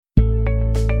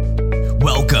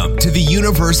Welcome to the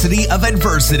University of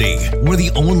Adversity, where the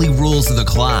only rules of the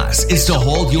class is to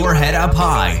hold your head up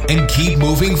high and keep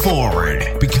moving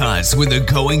forward. Because when the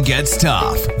going gets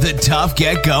tough, the tough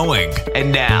get going.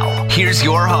 And now, here's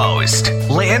your host,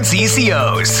 Lance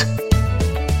Ecios.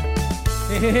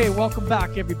 Hey, welcome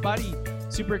back, everybody.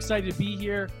 Super excited to be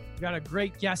here. We got a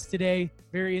great guest today,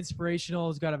 very inspirational.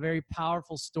 He's got a very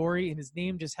powerful story, and his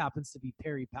name just happens to be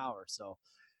Perry Power. So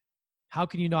how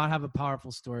can you not have a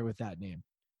powerful story with that name?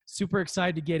 Super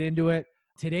excited to get into it.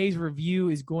 Today's review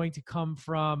is going to come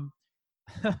from,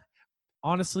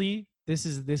 honestly, this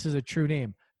is a true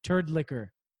name, Turd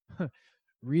Liquor.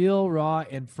 Real, raw,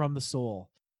 and from the soul.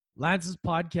 Lance's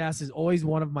podcast is always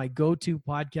one of my go-to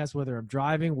podcasts, whether I'm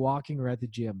driving, walking, or at the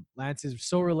gym. Lance is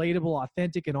so relatable,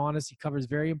 authentic, and honest. He covers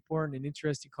very important and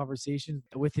interesting conversations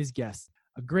with his guests.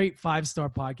 A great 5-star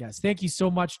podcast. Thank you so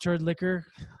much, Turd Liquor.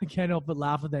 I can't help but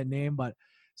laugh at that name, but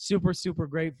super, super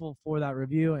grateful for that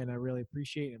review, and I really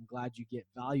appreciate it. I'm glad you get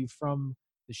value from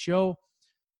the show.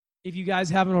 If you guys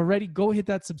haven't already, go hit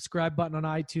that subscribe button on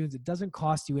iTunes. It doesn't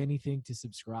cost you anything to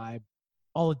subscribe.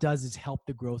 All it does is help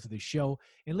the growth of the show.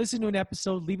 And listen to an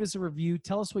episode, leave us a review,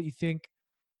 tell us what you think,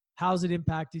 how's it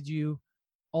impacted you,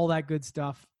 all that good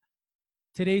stuff.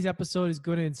 Today's episode is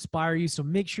going to inspire you, so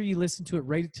make sure you listen to it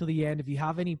right until the end. If you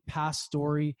have any past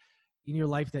story in your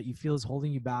life that you feel is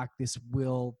holding you back, this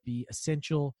will be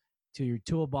essential to your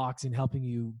toolbox in helping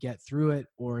you get through it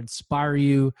or inspire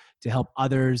you to help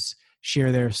others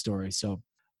share their story. So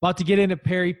about to get into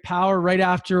Perry Power right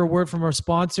after a word from our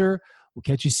sponsor. We'll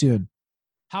catch you soon.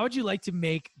 How would you like to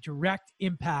make direct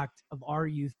impact of our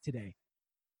youth today?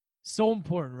 So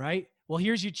important, right? Well,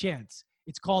 here's your chance.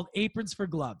 It's called Aprons for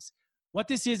Gloves. What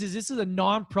this is a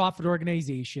nonprofit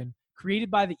organization created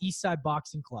by the Eastside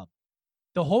Boxing Club.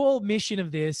 The whole mission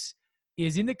of this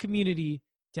is in the community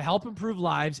to help improve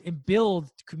lives and build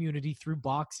community through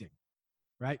boxing,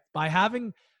 right? By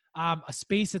having a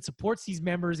space that supports these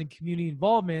members and community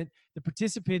involvement, the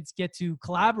participants get to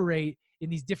collaborate in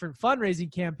these different fundraising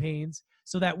campaigns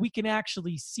so that we can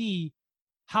actually see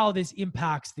how this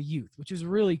impacts the youth, which is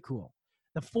really cool.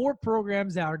 The 4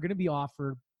 programs that are going to be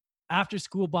offered: after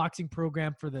school boxing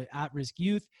program for the at-risk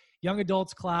youth, young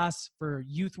adults class for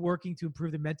youth working to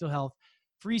improve their mental health,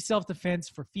 free self-defense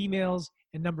for females,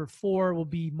 and number 4 will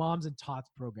be moms and tots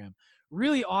program.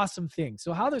 Really awesome thing.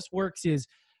 So how this works is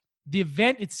the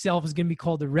event itself is going to be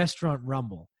called the Restaurant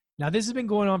Rumble. Now, this has been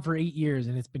going on for 8 years,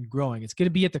 and it's been growing. It's going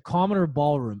to be at the Commodore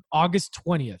Ballroom, August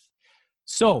 20th.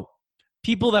 So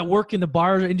people that work in the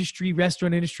bar industry,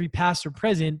 restaurant industry, past or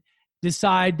present,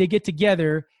 decide they get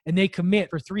together and they commit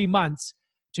for 3 months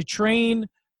to train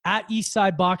at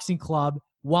Eastside Boxing Club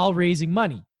while raising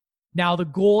money. Now, the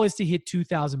goal is to hit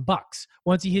 $2,000.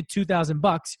 Once you hit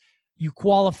 $2,000, you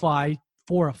qualify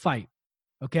for a fight,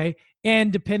 okay?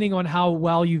 And depending on how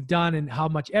well you've done and how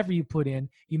much effort you put in,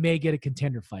 you may get a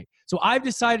contender fight. So I've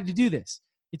decided to do this.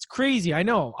 It's crazy, I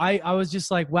know. I was just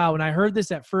like, wow, when I heard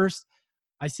this at first,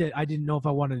 I said I didn't know if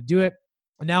I wanted to do it.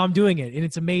 And now I'm doing it, and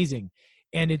it's amazing.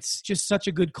 And it's just such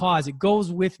a good cause. It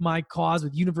goes with my cause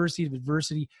with University of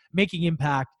Adversity, making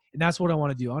impact. And that's what I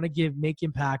want to do. I want to make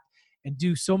impact and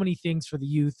do so many things for the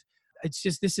youth. It's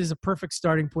just, this is a perfect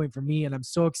starting point for me, and I'm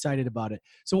so excited about it.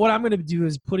 So what I'm going to do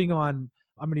is I'm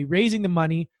going to be raising the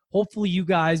money. Hopefully you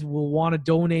guys will want to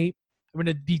donate. I'm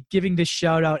going to be giving this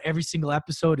shout out every single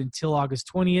episode until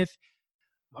August 20th.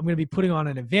 I'm going to be putting on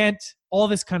an event, all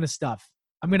this kind of stuff.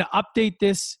 I'm going to update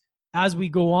this as we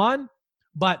go on,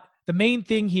 but the main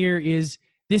thing here is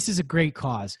this is a great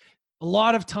cause. A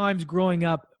lot of times growing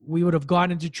up, we would have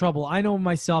gotten into trouble. I know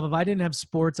myself, if I didn't have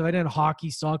sports, if I didn't have hockey,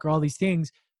 soccer, all these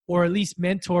things, or at least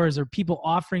mentors or people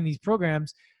offering these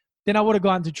programs, then I would have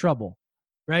gotten into trouble,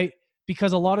 right?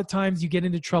 Because a lot of times you get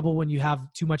into trouble when you have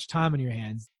too much time on your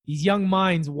hands. These young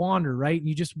minds wander, right? And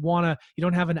you just you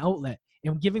don't have an outlet.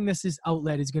 And giving this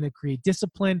outlet is going to create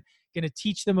discipline, going to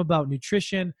teach them about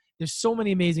nutrition. There's so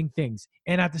many amazing things.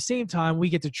 And at the same time, we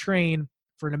get to train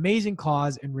for an amazing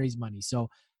cause and raise money. So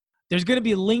there's going to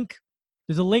be a link.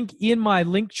 There's a link in my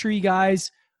link tree,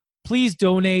 guys. Please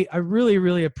donate. I really,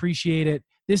 really appreciate it.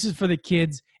 This is for the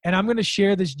kids. And I'm going to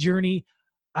share this journey.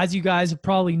 As you guys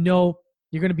probably know,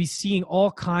 you're going to be seeing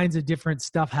all kinds of different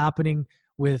stuff happening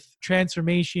with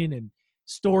transformation and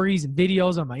stories and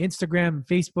videos on my Instagram and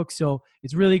Facebook. So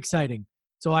it's really exciting.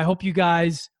 So I hope you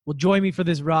guys will join me for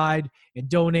this ride and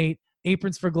donate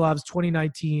Aprons for Gloves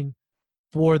 2019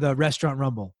 for the Restaurant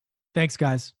Rumble. Thanks,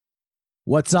 guys.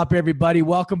 What's up, everybody?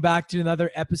 Welcome back to another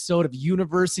episode of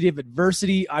University of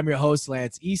Adversity. I'm your host,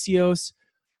 Lance Ecios.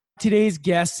 Today's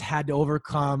guest had to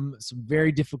overcome some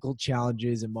very difficult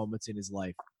challenges and moments in his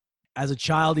life. As a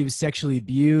child, he was sexually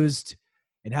abused.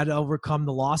 and had to overcome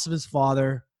the loss of his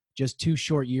father just 2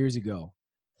 short years ago.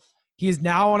 He is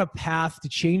now on a path to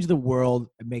change the world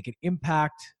and make an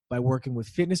impact by working with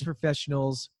fitness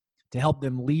professionals to help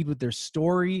them lead with their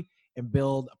story and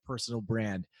build a personal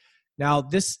brand. Now,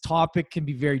 this topic can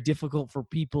be very difficult for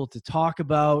people to talk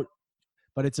about,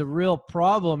 but it's a real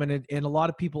problem, and a lot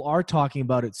of people are talking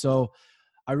about it. So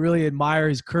I really admire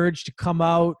his courage to come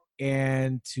out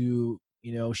and to,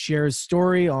 share his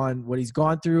story on what he's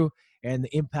gone through and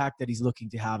the impact that he's looking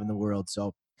to have in the world.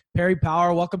 So Perry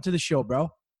Power, welcome to the show, bro.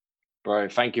 Bro,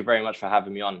 thank you very much for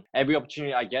having me on. Every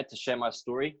opportunity I get to share my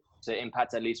story, to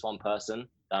impact at least one person,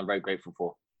 I'm very grateful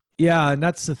for. Yeah, and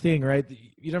that's the thing, right?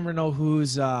 You never know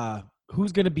who's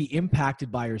going to be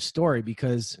impacted by your story,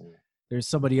 because there's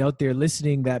somebody out there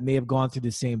listening that may have gone through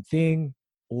the same thing,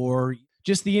 or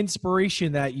just the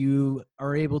inspiration that you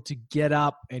are able to get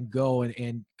up and go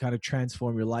and kind of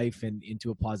transform your life into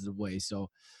a positive way. So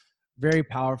very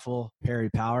powerful,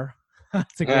 Perry Power.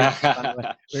 That's a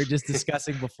great we were just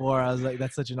discussing before. I was like,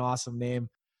 that's such an awesome name.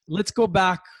 Let's go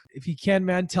back, if you can,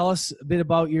 man. Tell us a bit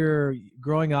about your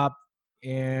growing up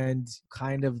and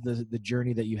kind of the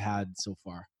journey that you had so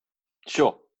far.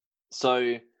 Sure.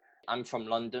 So I'm from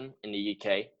London in the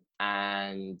UK,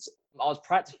 and I was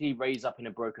practically raised up in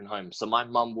a broken home. So my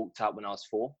mum walked out when I was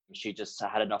 4. She just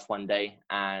had enough one day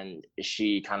and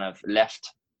she kind of left,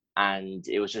 and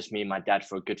it was just me and my dad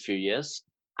for a good few years.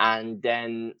 And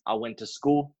then I went to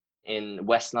school in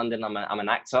West London. I'm an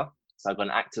actor, so I've got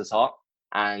an actor's heart.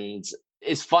 And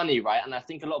it's funny, right? And I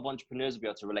think a lot of entrepreneurs will be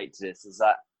able to relate to this, is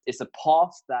that it's a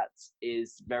path that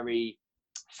is very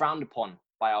frowned upon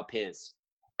by our peers.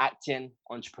 Acting,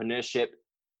 entrepreneurship,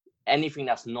 anything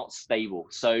that's not stable.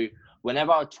 So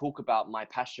whenever I talk about my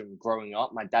passion growing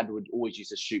up, my dad would always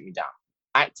used to shoot me down.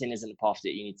 Acting isn't the path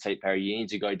that you need to take, Perry. You need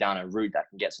to go down a route that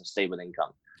can get some stable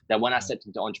income. Then when I stepped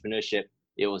into entrepreneurship,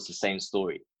 it was the same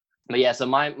story. But yeah, so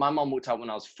my mom walked out when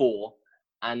I was 4,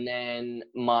 and then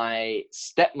my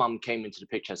stepmom came into the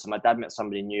picture. So my dad met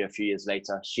somebody new a few years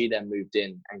later. She then moved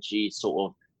in, and she sort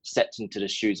of stepped into the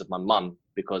shoes of my mum,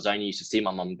 because I only used to see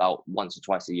my mum about once or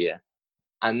twice a year.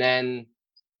 And then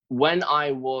when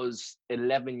I was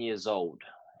 11 years old,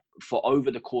 for over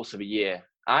the course of a year,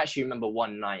 I actually remember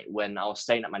one night when I was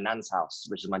staying at my nan's house,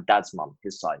 which is my dad's mum,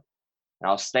 his side. And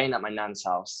I was staying at my nan's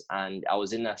house, and I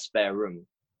was in a spare room.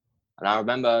 And I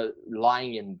remember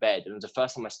lying in bed. It was the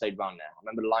first time I stayed around there. I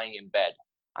remember lying in bed,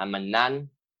 and my nan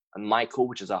and Michael,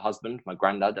 which is her husband, my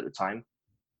granddad at the time,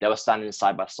 they were standing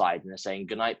side by side, and they're saying,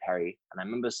 "Good night, Perry." And I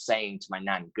remember saying to my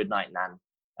nan, "Good night, Nan,"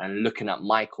 and looking at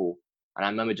Michael. And I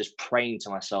remember just praying to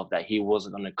myself that he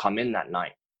wasn't going to come in that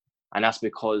night. And that's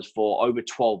because for over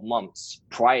 12 months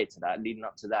prior to that, leading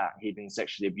up to that, he'd been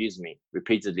sexually abusing me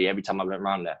repeatedly every time I went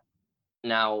around there.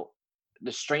 Now,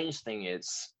 the strange thing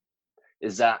is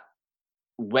that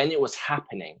when it was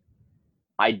happening,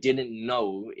 I didn't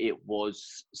know it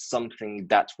was something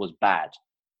that was bad,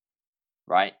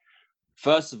 right?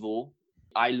 First of all,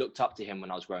 I looked up to him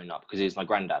when I was growing up because he was my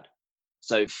granddad.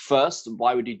 So first,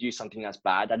 why would he do something that's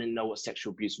bad? I didn't know what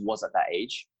sexual abuse was at that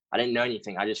age. I didn't know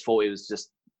anything. I just thought it was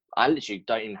just, I literally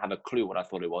don't even have a clue what I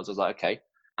thought it was. I was like, okay.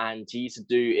 And he used to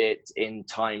do it in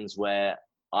times where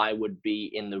I would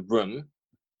be in the room.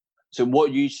 So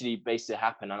what usually basically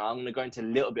happened, and I'm going to go into a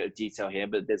little bit of detail here,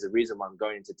 but there's a reason why I'm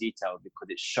going into detail, because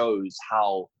it shows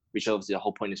how, which is obviously the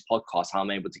whole point of this podcast, how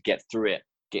I'm able to get through it,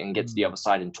 get to the other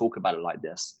side and talk about it like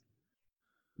this.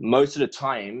 Most of the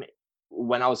time,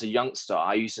 when I was a youngster,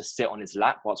 I used to sit on his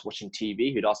lap whilst watching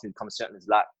TV. He'd ask me to come sit on his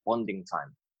lap, bonding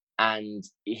time. And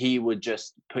he would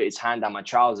just put his hand down my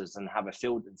trousers and have a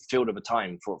field of a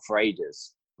time for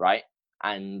ages, right?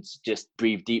 And just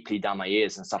breathe deeply down my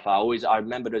ears and stuff. I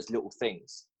remember those little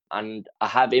things. And I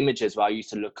have images where I used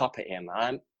to look up at him.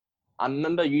 And I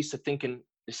remember used to thinking,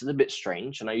 this is a bit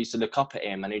strange. And I used to look up at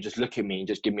him, and he'd just look at me and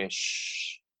just give me a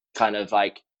shh, kind of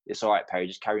like, it's all right, Perry,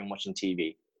 just carry on watching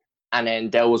TV. And then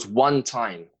there was one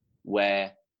time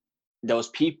where there was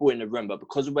people in the room, but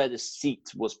because of where the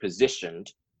seat was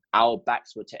positioned, our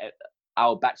backs were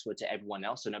to everyone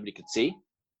else, so nobody could see.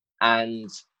 And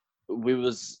we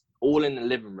was all in the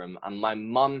living room, and my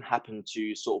mum happened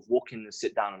to sort of walk in and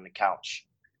sit down on the couch.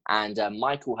 And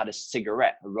Michael had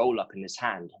a roll up in his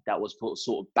hand that was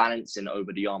sort of balancing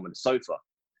over the arm of the sofa.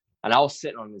 And I was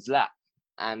sitting on his lap,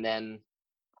 and then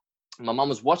my mum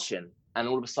was watching, and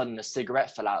all of a sudden a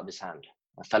cigarette fell out of his hand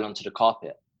and fell onto the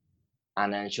carpet.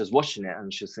 And then she was watching it,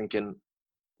 and she was thinking,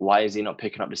 why is he not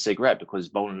picking up the cigarette? Because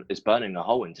it's burning a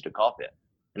hole into the carpet.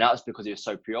 And that was because he was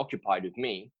so preoccupied with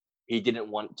me, he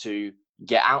didn't want to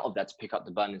get out of that to pick up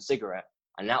the burning cigarette.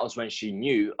 And that was when she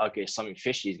knew, okay, something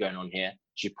fishy is going on here.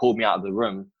 She pulled me out of the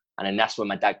room, And then that's when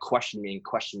my dad questioned me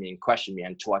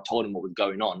until I told him what was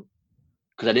going on,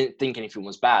 because I didn't think anything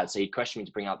was bad. So he questioned me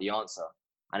to bring out the answer.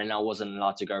 And then I wasn't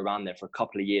allowed to go around there for a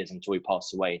couple of years until he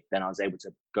passed away. Then I was able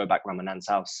to go back around my nan's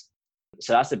house.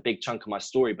 So that's a big chunk of my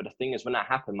story. But the thing is, when that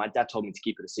happened, my dad told me to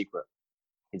keep it a secret.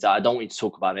 He's like, I don't want you to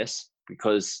talk about this,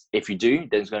 because if you do,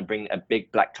 then it's going to bring a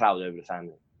big black cloud over the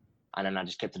family. And then I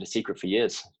just kept it a secret for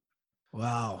years.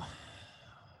 Wow.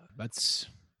 That's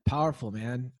powerful,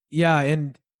 man. Yeah.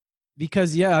 And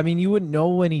because, yeah, I mean, you wouldn't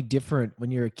know any different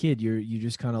when you're a kid. You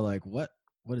just kind of like, what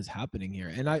is happening here?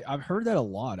 And I've heard that a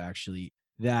lot, actually,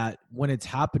 that when it's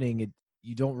happening,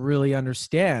 you don't really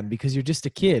understand because you're just a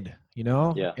kid, you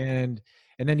know? Yeah. And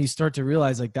then you start to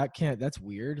realize like that's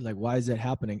weird. Like, why is that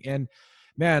happening? And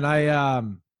man, I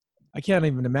can't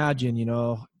even imagine, you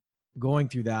know, going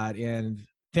through that. And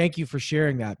thank you for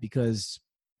sharing that, because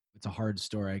it's a hard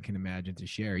story I can imagine to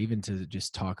share. Even to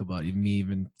just talk about,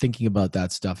 even thinking about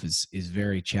that stuff is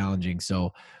very challenging.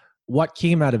 So what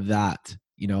came out of that?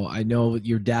 You know, I know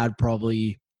your dad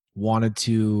probably wanted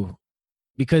to,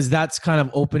 because that's kind of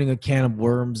opening a can of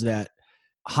worms that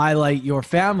highlight your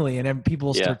family, and then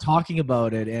people start talking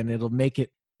about it, and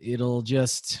it'll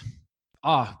just,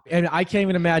 and I can't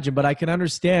even imagine, but I can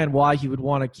understand why he would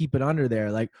want to keep it under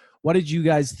there. Like, what did you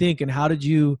guys think, and how did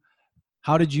you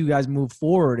guys move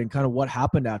forward, and kind of what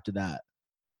happened after that?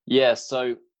 Yeah,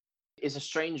 so it's a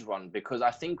strange one, because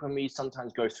I think when we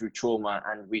sometimes go through trauma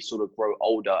and we sort of grow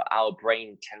older, our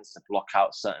brain tends to block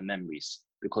out certain memories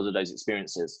because of those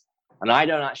experiences. And I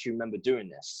don't actually remember doing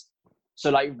this.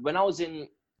 So like when I was in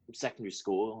secondary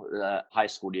school, high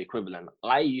school, the equivalent,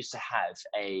 I used to have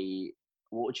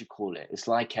what would you call it? It's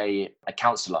like a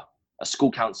counselor, a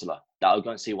school counselor that I would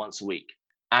go and see once a week.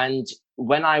 And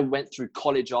when I went through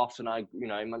college after, and I, you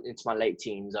know, into my late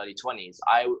teens, early 20s,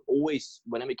 I always,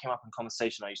 whenever it came up in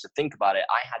conversation, I used to think about it.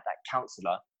 I had that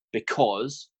counselor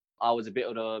because I was a bit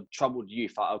of a troubled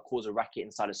youth. I would cause a racket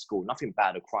inside of school, nothing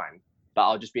bad or crime, but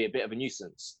I'll just be a bit of a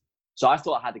nuisance. So I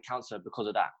thought I had the counselor because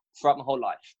of that throughout my whole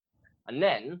life. And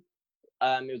then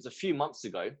it was a few months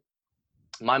ago,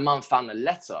 my mum found a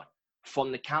letter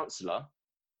from the counselor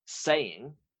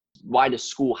saying why the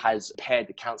school has paired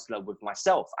the counselor with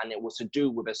myself, and it was to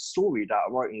do with a story that I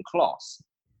wrote in class.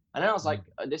 And then I was like,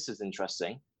 this is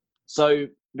interesting. So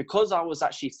because I was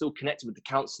actually still connected with the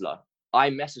counselor, I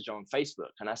messaged her on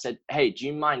Facebook and I said, hey, do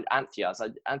you mind, Anthea? I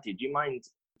said, Anthea, do you mind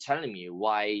telling me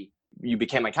why you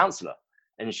became my counselor?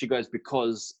 And she goes,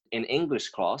 because in English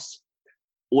class,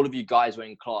 all of you guys were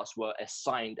in class were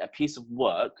assigned a piece of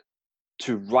work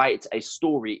to write a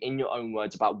story in your own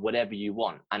words about whatever you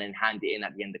want, and then hand it in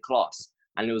at the end of class.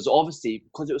 And it was obviously,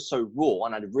 because it was so raw,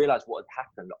 and I'd realized what had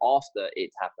happened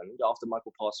after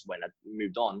Michael passed away and I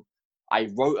moved on, I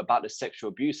wrote about the sexual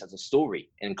abuse as a story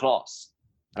in class.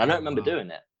 And I don't remember doing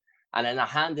it. And then I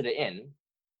handed it in.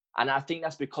 And I think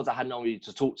that's because I had nobody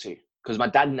to talk to, because my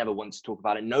dad never wanted to talk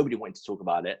about it. Nobody wanted to talk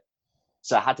about it.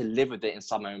 So I had to live with it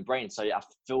inside my own brain. So I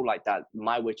feel like that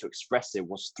my way to express it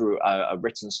was through a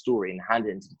written story and hand it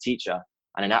into the teacher.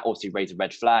 And then that obviously raised a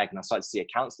red flag. And I started to see a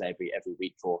counselor every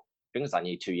week for things I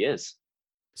knew 2 years.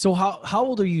 So how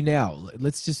old are you now?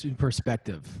 Let's just in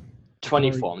perspective.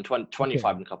 24. I'm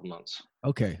 25 in a couple of months.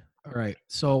 Okay. All right.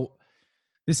 So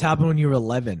this happened when you were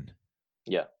 11.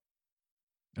 Yeah.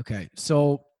 Okay.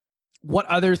 So what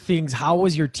other things, how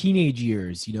was your teenage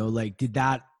years? You know, like, did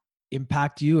that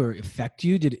impact you or affect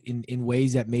you? Did in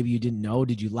ways that maybe you didn't know?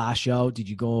 Did you lash out? Did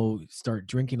you go start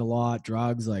drinking a lot,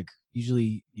 drugs? Like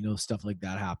usually, you know, stuff like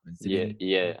that happens. Did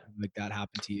yeah. Like that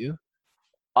happened to you?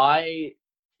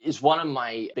 It's one of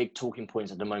my big talking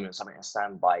points at the moment, something I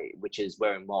stand by, which is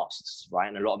wearing masks, right?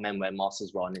 And a lot of men wear masks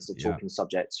as well, and it's a talking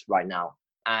subject right now.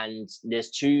 And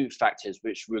there's two factors,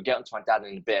 which we'll get onto my dad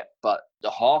in a bit, but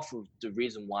the half of the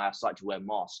reason why I started to wear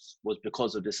masks was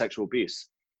because of the sexual abuse.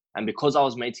 And because I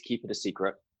was made to keep it a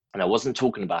secret and I wasn't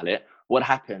talking about it, what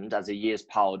happened as the years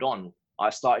piled on, I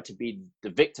started to be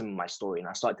the victim of my story, and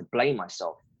I started to blame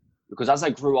myself. Because as I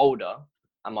grew older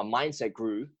and my mindset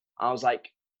grew, I was like,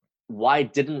 why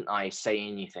didn't I say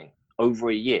anything over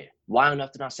a year? Why on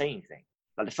earth didn't I say anything?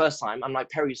 Like the first time, I'm like,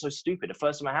 Perry, you're so stupid. The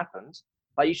first time it happened,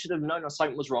 like you should have known that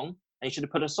something was wrong and you should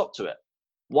have put a stop to it.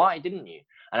 Why didn't you?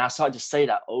 And I started to say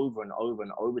that over and over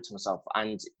and over to myself.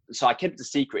 And so I kept the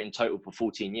secret in total for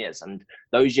 14 years. And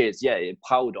those years, it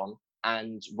piled on.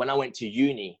 And when I went to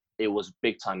uni, it was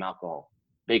big time alcohol,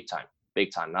 big time.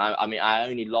 I mean, I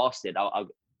only lasted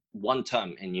one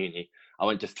term in uni. I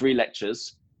went to 3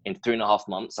 lectures in 3.5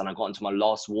 months, and I got into my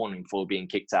last warning for being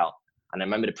kicked out. And I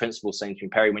remember the principal saying to me,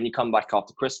 Perry, when you come back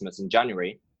after Christmas in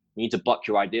January, you need to buck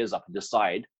your ideas up and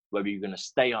decide whether you're going to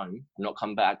stay home and not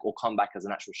come back, or come back as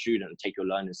an actual student and take your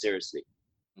learning seriously.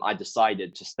 I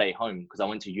decided to stay home because I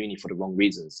went to uni for the wrong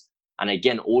reasons. And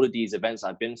again, all of these events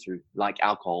I've been through, like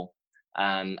alcohol,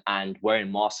 and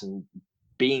wearing masks and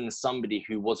being somebody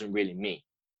who wasn't really me,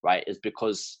 right, is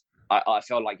because I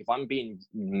felt like if I'm being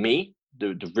me,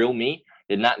 the real me,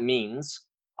 then that means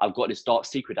I've got this dark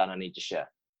secret that I need to share,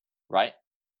 right?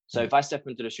 So if I step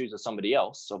into the shoes of somebody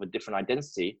else of a different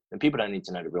identity, then people don't need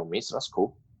to know the real me, so that's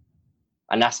cool.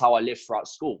 And that's how I lived throughout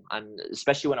school. And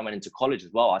especially when I went into college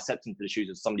as well, I stepped into the shoes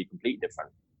of somebody completely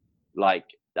different. Like,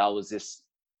 I was this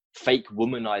fake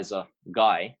womanizer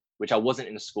guy, which I wasn't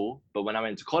in school, but when I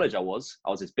went to college, I was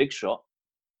this big shot.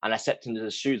 And I stepped into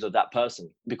the shoes of that person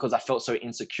because I felt so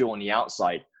insecure on the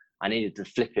outside. I needed to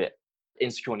flip it.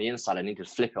 Insecure on the inside, I needed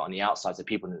to flip it on the outside so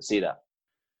people didn't see that.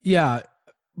 Yeah.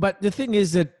 But the thing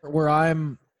is that where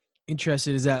I'm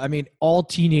interested is that, I mean, all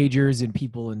teenagers and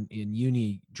people in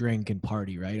uni drink and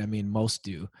party, right? I mean, most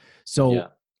do. So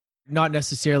not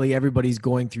necessarily everybody's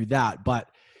going through that, but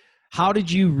how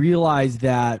did you realize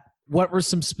that? What were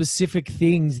some specific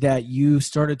things that you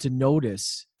started to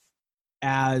notice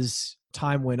as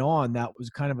time went on that was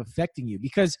kind of affecting you?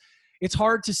 Because it's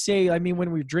hard to say. I mean,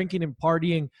 when we're drinking and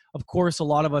partying, of course, a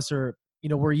lot of us are,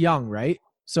 we're young, right?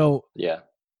 So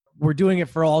we're doing it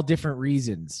for all different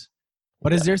reasons.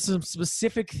 But is there some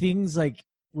specific things like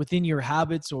within your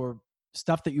habits or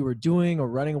stuff that you were doing or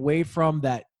running away from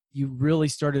that you really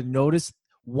started to notice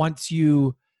once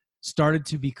you started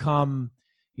to become,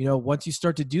 once you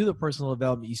start to do the personal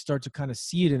development, you start to kind of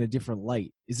see it in a different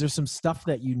light? Is there some stuff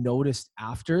that you noticed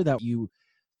after that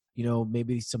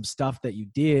maybe some stuff that you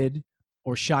did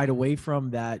or shied away from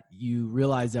that you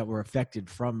realized that were affected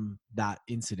from that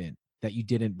incident that you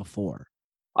didn't before?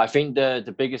 I think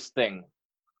the biggest thing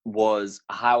was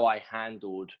how I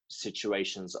handled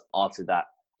situations after that,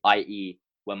 i.e.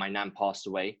 when my nan passed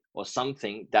away or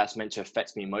something that's meant to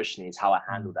affect me emotionally, is how I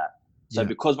handled that. So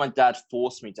because my dad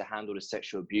forced me to handle the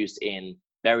sexual abuse in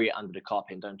bury it under the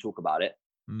carpet and don't talk about it,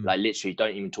 like literally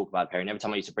don't even talk about it, Perry. And every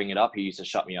time I used to bring it up, he used to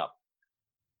shut me up.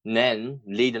 And then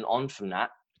leading on from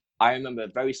that, I remember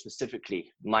very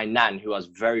specifically my nan, who I was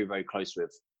very, very close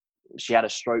with. She had a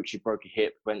stroke, she broke a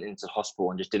hip, went into hospital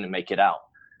and just didn't make it out.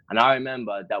 And I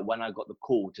remember that when I got the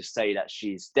call to say that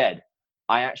she's dead,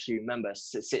 I actually remember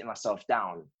sitting myself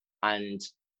down and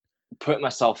put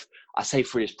myself, I say,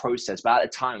 through this process. But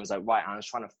at the time, I was like, right, I was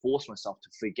trying to force myself to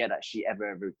forget that she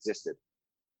ever existed,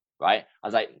 right? I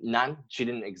was like, Nan, she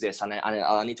didn't exist. And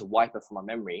I need to wipe her from my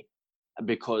memory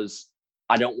because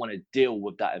I don't want to deal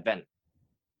with that event,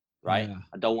 right? Yeah.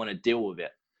 I don't want to deal with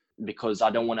it because I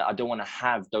don't want to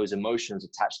have those emotions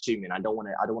attached to me. And I don't want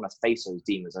to face those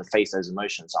demons and face those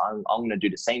emotions. So I'm going to do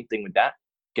the same thing with that,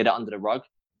 get it under the rug,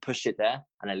 push it there,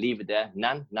 and I leave it there.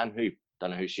 Nan who?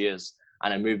 Don't know who she is.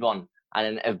 And I move on.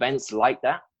 And then events like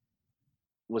that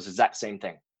was the exact same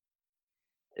thing.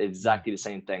 Exactly the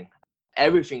same thing.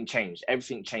 Everything changed.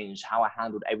 Everything changed. How I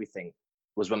handled everything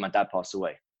was when my dad passed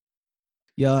away.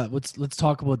 Yeah, let's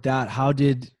talk about that. How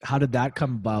did that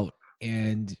come about?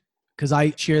 And because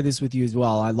I share this with you as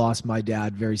well, I lost my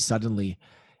dad very suddenly.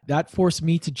 That forced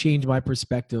me to change my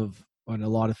perspective on a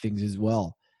lot of things as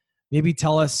well. Maybe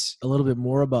tell us a little bit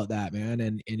more about that, man.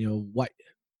 And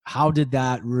how did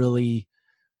that really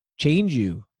change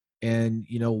you? And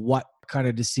what kind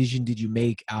of decision did you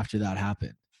make after that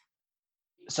happened?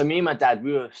 So me and my dad,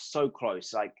 we were so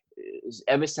close. Like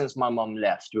ever since my mom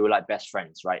left, we were like best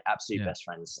friends, right? Absolute best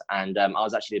friends. And I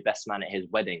was actually the best man at his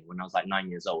wedding when I was like 9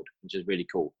 years old, which is really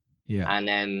cool. Yeah. And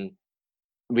then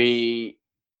we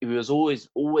was always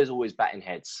batting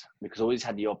heads because we always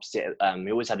had the opposite.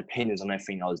 We always had opinions on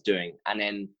everything I was doing.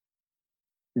 And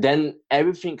then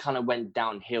everything kind of went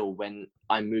downhill when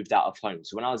I moved out of home.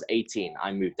 So when I was 18,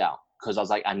 I moved out because I was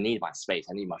like, I need my space.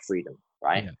 I need my freedom,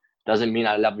 right? Yeah. Doesn't mean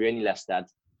I love you any less, Dad.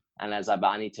 And I was like, but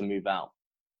I need to move out.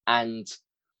 And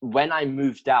when I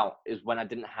moved out is when I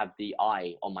didn't have the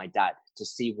eye on my dad to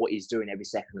see what he's doing every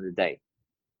second of the day.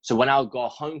 So when I would go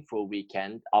home for a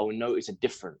weekend, I would notice a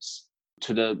difference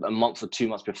to a month or 2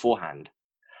 months beforehand.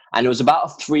 And it was about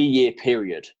a 3-year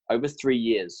period, over 3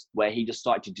 years, where he just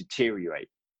started to deteriorate.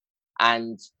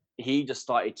 And he just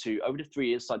started to, over the 3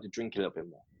 years, started to drink a little bit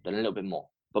more, then a little bit more.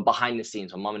 But behind the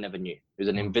scenes, my mama never knew. He was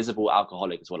an invisible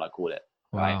alcoholic is what I call it.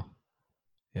 Wow. Right?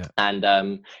 Yeah.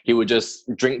 And he would just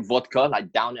drink vodka,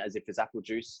 like down it as if it's apple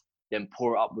juice, then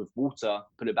pour it up with water,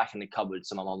 put it back in the cupboard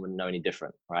so my mom wouldn't know any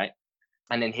different, right?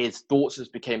 And then his thoughts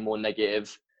just became more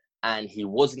negative and he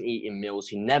wasn't eating meals.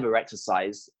 He never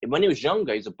exercised. When he was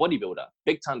younger, he was a bodybuilder,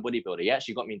 big time bodybuilder. He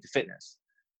actually got me into fitness,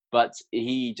 but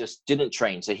he just didn't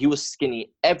train. So he was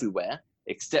skinny everywhere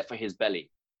except for his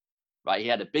belly. right? He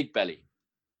had a big belly,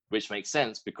 which makes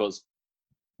sense because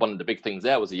one of the big things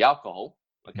there was the alcohol.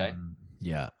 Okay.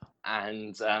 Yeah.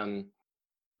 And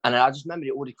I just remember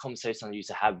all the conversations I used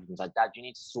to have with him. He was like, Dad, you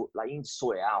need to sort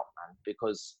it out, man,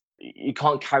 because you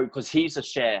can't carry, because he used to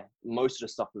share most of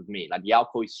the stuff with me. Like the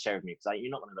alcohol he used to share with me, because like, you're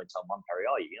not going to go tell Mum, Perry,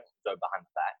 are you? You're not going to go behind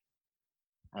the back.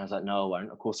 And I was like, no, I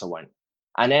won't. Of course I won't.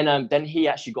 And then he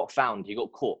actually got found. He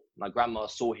got caught. My grandma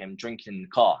saw him drinking in the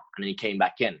car, and then he came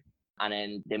back in. And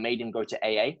then they made him go to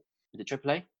AA. Is it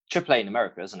AAA? AAA in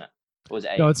America, isn't it? Or is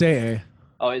it AA? No, it's AA.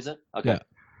 Oh, is it? Okay. Yeah.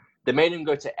 They made him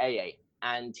go to AA.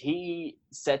 And he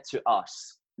said to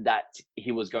us that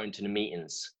he was going to the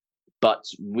meetings. But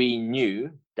we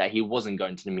knew that he wasn't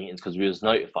going to the meetings because we was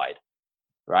notified,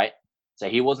 right? So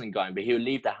he wasn't going, but he would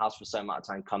leave the house for a certain amount of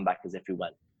time, come back as if he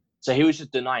went. So he was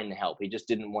just denying the help. He just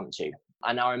didn't want to.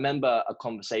 And I remember a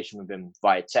conversation with him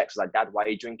via text, like, Dad, why are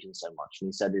you drinking so much? And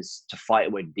he said, it's to fight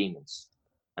away the demons.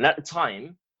 And at the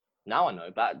time, now I know,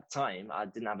 but at the time, I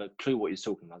didn't have a clue what he was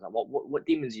talking about. I was like, what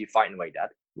demons are you fighting away, Dad?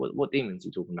 What demons are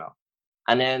you talking about?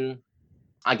 And then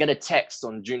I get a text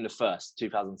on June the 1st,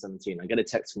 2017. I get a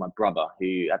text from my brother,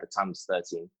 who at the time was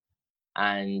 13.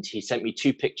 And he sent me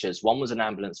 2 pictures. One was an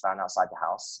ambulance van outside the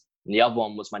house. And the other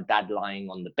one was my dad lying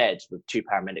on the bed with 2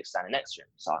 paramedics standing next to him.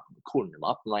 So I'm calling him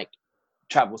up. I'm like,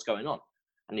 Trav, what's going on?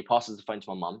 And he passes the phone to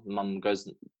my mum. My mum goes,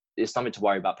 there's nothing to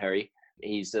worry about, Perry.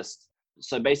 He's just...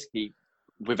 So basically,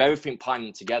 with everything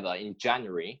piling together, in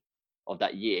January of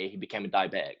that year, he became a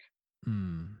diabetic.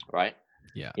 Right?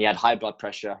 Yeah. He had high blood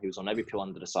pressure. He was on every pill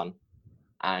under the sun.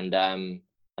 And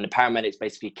the paramedics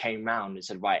basically came round and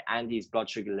said, right, Andy's blood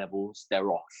sugar levels,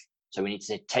 they're off. So we need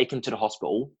to take him to the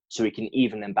hospital so we can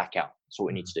even them back out. That's what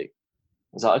we need to do.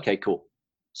 I was like, okay, cool.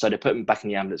 So they put him back in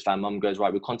the ambulance van. Mum goes,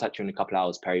 right, we'll contact you in a couple of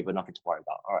hours, Perry, but nothing to worry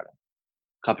about. All right. Then.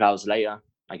 A couple of hours later,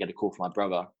 I get a call from my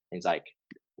brother. He's like,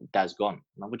 Dad's gone.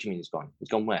 I'm like, what do you mean he's gone? He's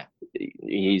gone where?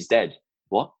 He's dead.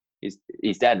 What? He's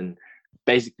dead. And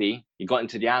basically, he got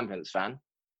into the ambulance van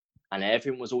and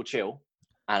everything was all chill.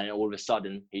 And then all of a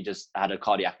sudden, he just had a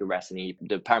cardiac arrest. And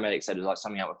the paramedic said it was like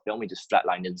something out of a film. He just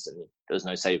flatlined instantly. There was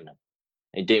no saving him.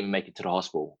 He didn't even make it to the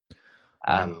hospital.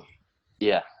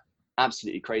 Yeah,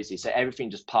 absolutely crazy. So everything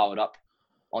just piled up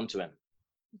onto him.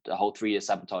 The whole 3 years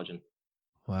sabotaging.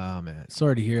 Wow, man.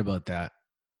 Sorry to hear about that.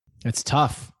 It's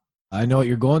tough. I know what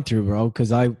you're going through, bro,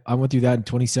 because I went through that in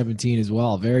 2017 as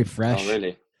well. Very fresh. Oh,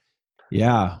 really?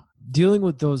 Yeah. Dealing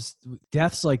with those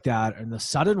deaths like that and the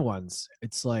sudden ones,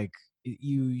 it's like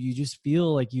you just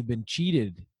feel like you've been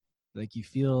cheated. Like you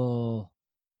feel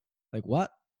like, what?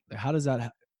 How does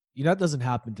that that doesn't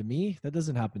happen to me. That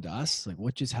doesn't happen to us. Like,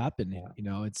 what just happened?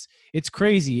 Yeah. It's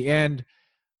crazy. And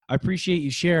I appreciate you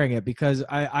sharing it because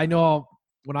I know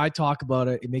when I talk about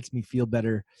it, it makes me feel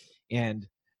better. And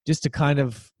just to kind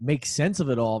of make sense of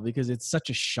it all, because it's such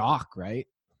a shock, right?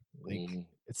 Like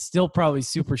it's still probably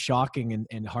super shocking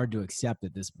and hard to accept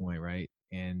at this point, right?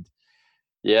 And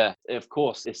yeah, of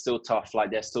course, it's still tough.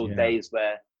 Like there's still days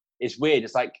where it's weird.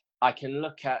 It's like I can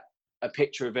look at a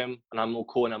picture of him and I'm all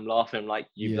cool and I'm laughing like,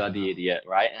 you bloody idiot,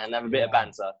 right? And have a bit of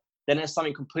banter. Then there's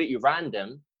something completely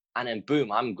random and then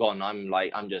boom, I'm gone.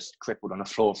 I'm just crippled on the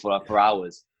floor for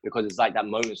hours because it's like that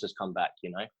moment's just come back,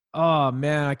 Oh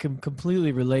man, I can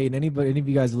completely relate. And any of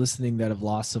you guys listening that have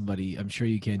lost somebody, I'm sure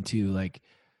you can too. Like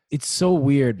it's so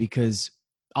weird because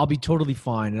I'll be totally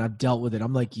fine. And I've dealt with it.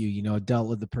 I'm like you, I've dealt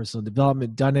with the personal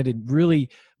development, done it and really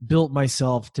built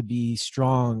myself to be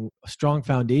strong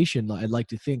foundation. I'd like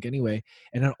to think anyway.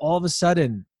 And then all of a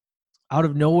sudden out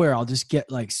of nowhere, I'll just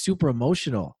get like super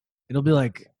emotional. It'll be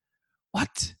like,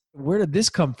 what? Where did this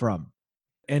come from?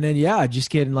 And then, just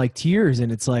getting like tears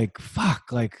and it's like,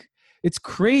 fuck, like it's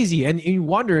crazy. And you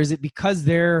wonder, is it because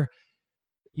they're,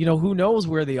 who knows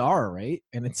where they are. Right.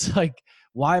 And it's like,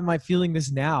 why am I feeling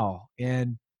this now?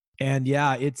 And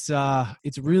yeah, it's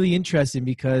really interesting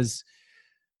because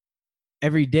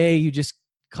every day you just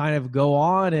kind of go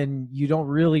on and you don't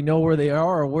really know where they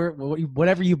are or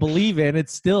whatever you believe in.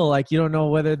 It's still like, you don't know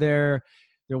whether they're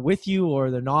with you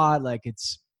or they're not. Like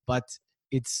but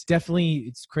it's definitely,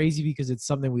 it's crazy because it's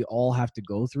something we all have to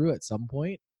go through at some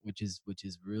point, which is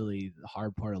really the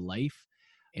hard part of life.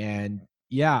 And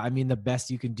the best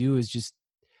you can do is just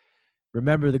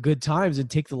remember the good times and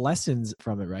take the lessons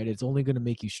from it, right? It's only going to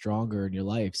make you stronger in your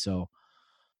life. So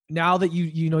now that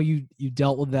you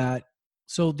dealt with that,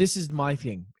 so this is my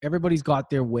thing. Everybody's got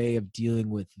their way of dealing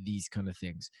with these kind of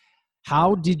things.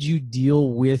 How did you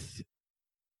deal with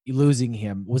losing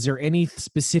him? Was there any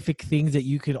specific things that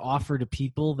you could offer to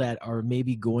people that are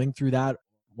maybe going through that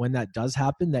when that does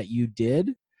happen that you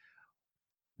did,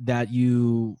 that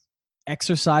you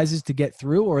exercises to get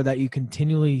through or that you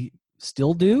continually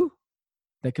still do?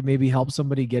 that could maybe help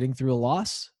somebody getting through a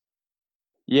loss?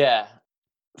 Yeah.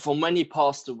 From when he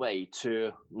passed away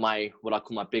to what I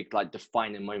call my big like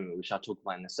defining moment, which I'll talk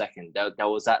about in a second, there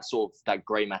was that sort of that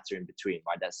grey matter in between,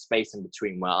 right? That space in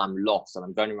between where I'm lost and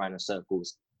I'm going around in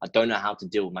circles. I don't know how to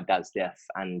deal with my dad's death,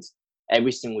 and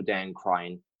every single day I'm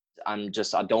crying. I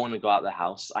don't want to go out of the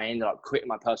house. I ended up quitting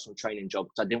my personal training job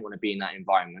because I didn't want to be in that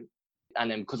environment.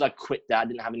 And then because I quit that, I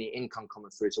didn't have any income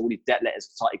coming through. So all these debt letters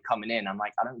started coming in. I'm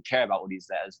like, I don't care about all these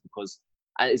letters because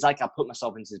it's like I put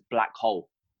myself into this black hole,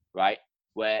 right?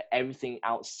 Where everything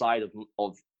outside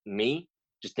of me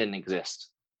just didn't exist.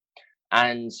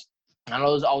 And I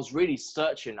was really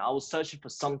searching. I was searching for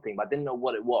something, but I didn't know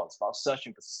what it was. But I was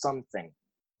searching for something.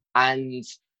 And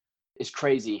it's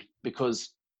crazy because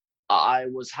I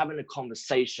was having a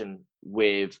conversation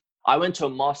I went to a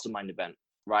mastermind event,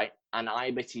 right? And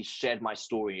I basically shared my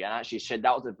story, and actually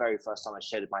that was the very first time I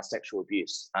shared my sexual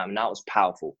abuse. And that was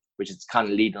powerful, which is kind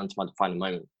of leading on to my defining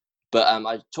moment. But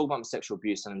I talked about my sexual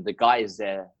abuse, and the guys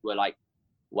there were like,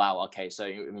 wow, okay, so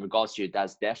in regards to your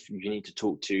dad's death, you need to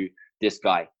talk to this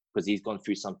guy because he's gone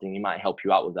through something. He might help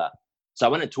you out with that. So I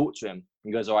went and talked to him.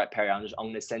 He goes, all right, Perry, I'm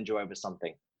going to send you over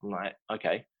something. I'm like,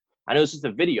 okay. And it was just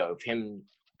a video of him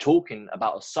talking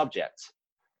about a subject.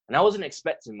 And I wasn't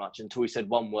expecting much until he said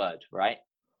one word, right?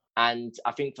 And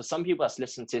I think for some people that's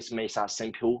listening to this, it may sound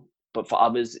simple, but for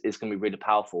others, it's going to be really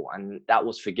powerful. And that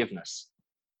was forgiveness.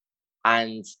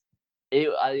 And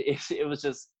it was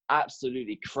just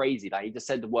absolutely crazy. Like, he just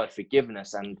said the word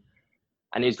forgiveness, and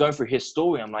he was going through his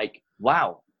story. I'm like,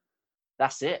 wow,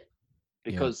 that's it.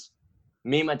 Because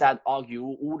me and my dad argue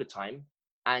all the time,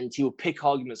 and he would pick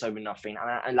arguments over nothing.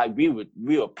 And like we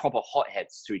were proper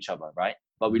hotheads to each other, right?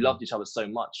 But we loved each other so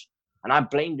much. And I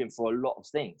blamed him for a lot of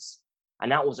things.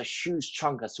 And that was a huge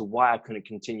chunk as to why I couldn't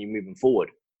continue moving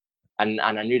forward. And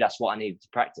I knew that's what I needed to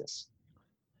practice.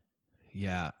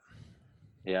 Yeah.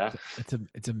 Yeah.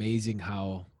 It's amazing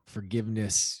how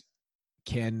forgiveness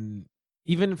can,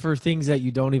 even for things that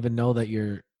you don't even know that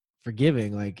you're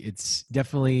forgiving, like it's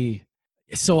definitely.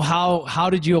 So how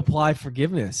did you apply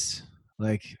forgiveness?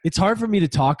 Like, it's hard for me to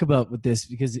talk about with this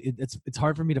because it's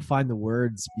hard for me to find the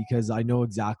words because I know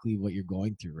exactly what you're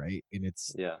going through, right? And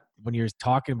it's when you're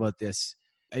talking about this,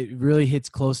 it really hits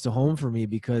close to home for me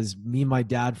because me and my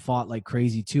dad fought like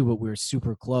crazy too, but we were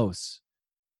super close.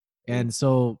 And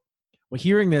so when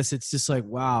hearing this, it's just like,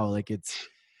 wow, like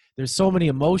there's so many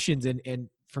emotions and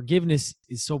forgiveness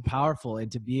is so powerful,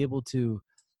 and to be able to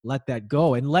let that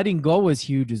go, and letting go is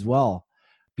huge as well.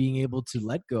 Being able to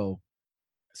let go.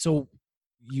 So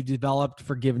you developed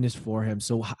forgiveness for him.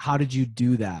 So how did you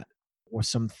do that? Or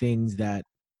some things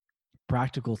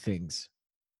practical things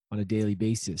on a daily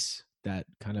basis that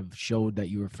kind of showed that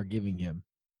you were forgiving him?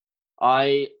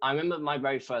 I remember my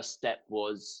very first step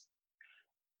was,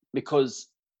 because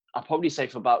I'll probably say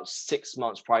for about 6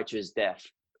 months prior to his death,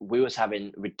 we was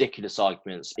having ridiculous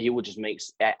arguments. He would just make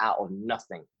it out of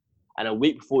nothing. And a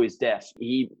week before his death,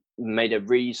 he made a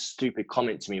really stupid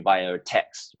comment to me via a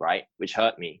text, right? Which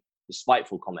hurt me, a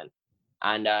spiteful comment.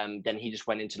 And then he just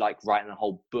went into like writing a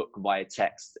whole book via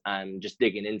text and just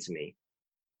digging into me.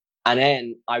 And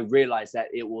then I realized that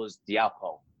it was the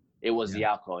alcohol. It was the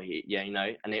alcohol,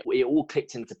 and it all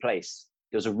clicked into place.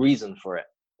 There was a reason for it.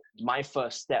 My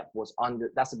first step was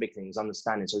that's a big thing, is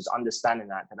understanding. So it's understanding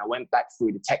that. And I went back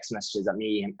through the text messages that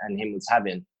me and him was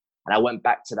having. And I went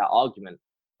back to that argument.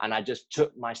 And I just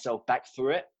took myself back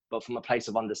through it, but from a place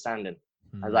of understanding.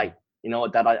 I was like, you know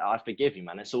what, Dad, I forgive you,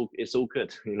 man. It's all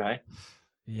good, you know?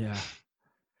 Yeah.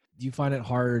 Do you find it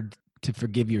hard to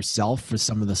forgive yourself for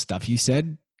some of the stuff you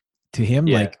said to him?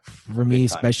 Yeah, like for me,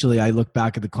 especially, I look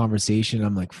back at the conversation,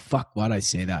 I'm like, fuck, why'd I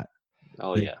say that?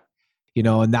 Oh, like, yeah. You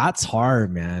know, and that's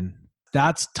hard, man.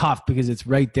 That's tough because it's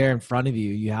right there in front of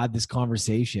you. You had this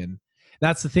conversation.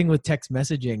 That's the thing with text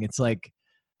messaging. It's like,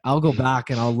 I'll go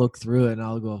back and I'll look through it and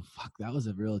I'll go, fuck, that was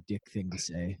a real dick thing to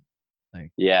say.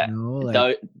 Like, yeah, you know,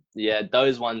 like,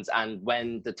 those ones. And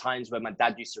when the times where my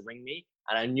dad used to ring me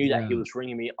and I knew that he was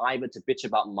ringing me either to bitch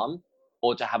about mum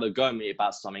or to have a go at me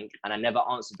about something, and I never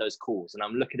answered those calls, and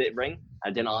I'm looking at it ring,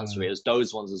 I didn't answer it. It was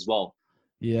those ones as well.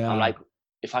 Yeah. I'm like,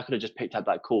 if I could have just picked up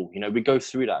that call, we go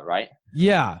through that, right?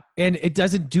 Yeah. And it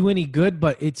doesn't do any good,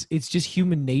 but it's just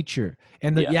human nature.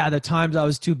 And the times I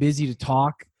was too busy to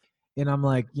talk, and I'm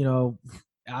like,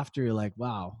 after you're like,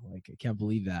 wow, like, I can't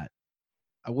believe that.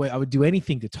 I would do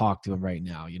anything to talk to him right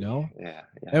now, Yeah.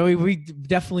 And we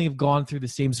definitely have gone through the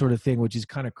same sort of thing, which is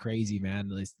kind of crazy, man.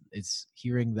 It's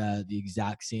hearing the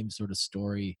exact same sort of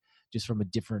story, just from a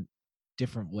different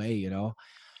way,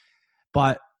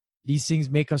 But these things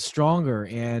make us stronger,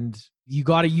 and you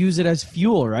got to use it as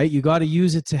fuel, right? You got to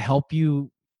use it to help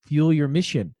you fuel your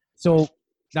mission. So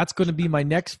that's going to be my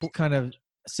next kind of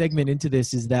segment into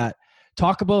this, is that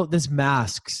talk about this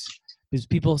masks, because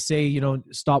people say, you know,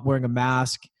 stop wearing a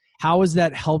mask. How has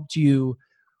that helped you?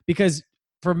 Because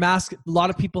for masks, a lot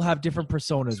of people have different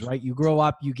personas, right? You grow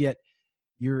up,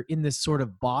 you're in this sort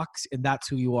of box, and that's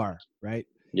who you are, right?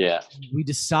 Yeah. We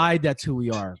decide that's who we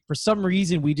are. For some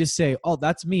reason, we just say, oh,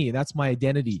 that's me. That's my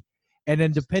identity. And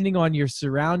then depending on your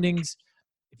surroundings,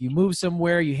 if you move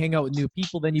somewhere, you hang out with new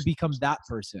people, then you become that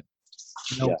person.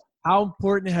 You know, how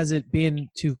important has it been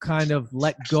to kind of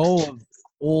let go of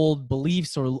old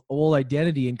beliefs or old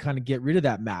identity and kind of get rid of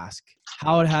that mask?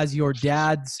 How has your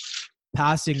dad's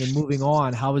passing and moving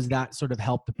on, how has that sort of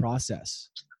helped the process?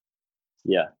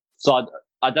 Yeah. So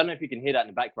I don't know if you can hear that in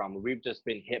the background, but we've just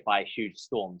been hit by a huge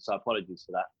storm. So apologies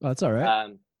for that. Oh, that's all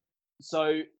right.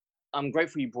 So I'm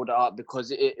grateful you brought it up,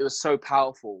 because it was so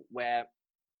powerful, where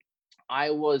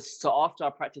so after I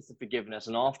practiced the forgiveness,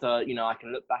 and after, you know, I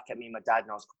can look back at me and my dad,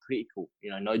 and I was completely cool,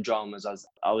 you know, no dramas.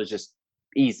 I was just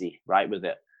easy, right, with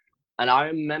it. And I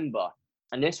remember,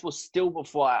 and this was still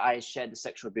before I shared the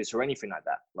sexual abuse or anything like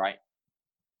that, right?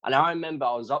 And I remember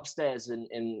I was upstairs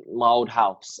in my old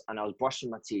house, and I was brushing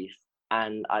my teeth,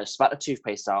 and I spat the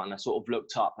toothpaste out, and I sort of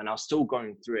looked up, and I was still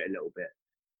going through it a little bit.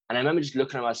 And I remember just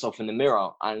looking at myself in the mirror,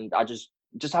 and I just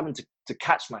happened to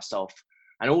catch myself.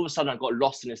 And all of a sudden I got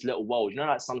lost in this little world. You know,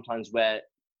 like sometimes where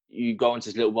you go into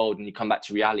this little world and you come back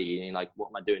to reality and you're like, what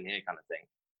am I doing here, kind of thing.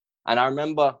 And I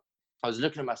remember I was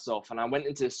looking at myself, and I went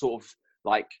into this sort of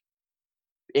like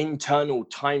internal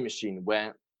time machine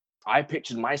where I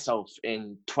pictured myself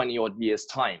in 20 odd years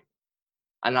time.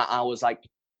 And I was like,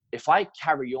 if I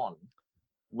carry on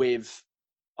with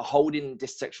holding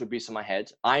this sexual abuse in my head,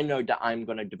 I know that I'm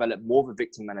going to develop more of a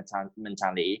victim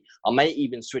mentality. I may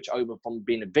even switch over from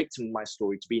being a victim of my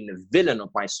story to being the villain of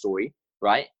my story,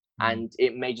 right? And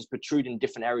it may just protrude in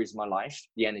different areas of my life,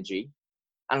 the energy.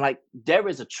 And like, there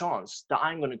is a chance that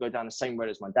I'm going to go down the same road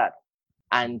as my dad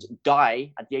and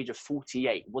die at the age of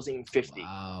 48. Wasn't even 50.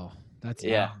 Wow. That's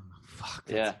young. Fuck,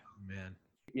 yeah. Young, man.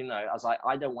 You know, I was like,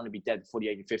 I don't want to be dead before the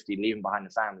age of 50, leaving behind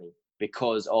the family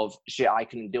because of shit I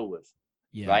couldn't deal with.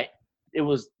 Yeah. Right. It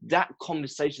was that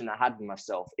conversation I had with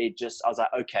myself. I was like,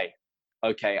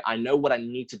 okay, I know what I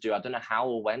need to do. I don't know how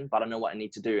or when, but I know what I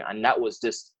need to do. And that was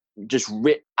just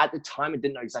at the time, I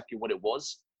didn't know exactly what it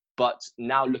was. But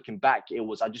now looking back,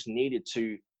 I just needed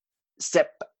to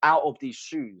step out of these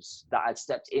shoes that I'd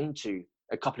stepped into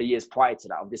a couple of years prior to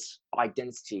that, of this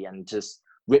identity, and just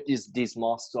rip these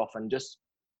masks off and just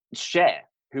share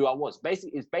who I was.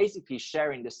 It's basically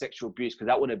sharing the sexual abuse, because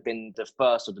that would have been the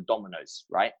first of the dominoes,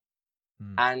 right?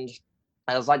 And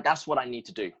I was like, that's what I need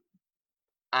to do.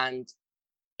 And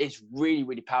it's really,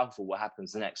 really powerful what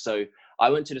happens next. So I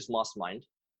went to this mastermind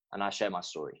and I shared my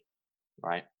story,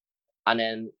 right? And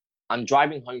then I'm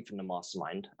driving home from the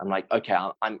mastermind. I'm like, okay,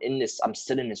 I'm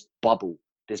still in this bubble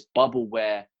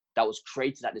where that was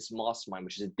created at this mastermind,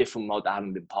 which is a different world that I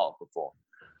haven't been part of before.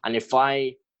 And if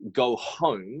I go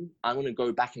home, I'm going to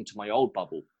go back into my old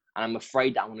bubble. And I'm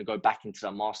afraid that I'm going to go back into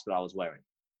the mask that I was wearing.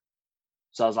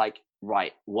 So I was like,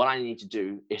 right, what I need to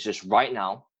do is just right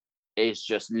now is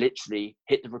just literally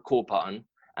hit the record button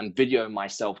and video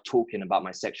myself talking about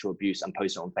my sexual abuse and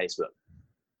post it on Facebook.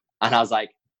 And I was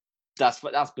like, that's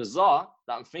bizarre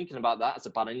that I'm thinking about that. It's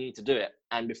about, I need to do it.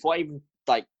 And before I even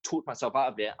like talked myself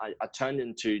out of it, I turned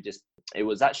into this, it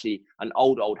was actually an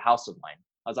old house of mine.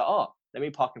 I was like, oh, let me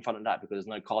park in front of that because there's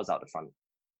no cars out the front.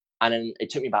 And then it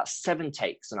took me about 7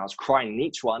 takes and I was crying in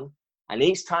each one. And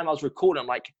each time I was recording, I'm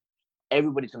like,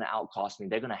 everybody's going to outcast me.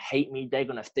 They're going to hate me. They're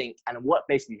going to think. And what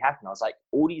basically happened, I was like,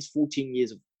 all these 14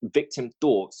 years of victim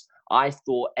thoughts, I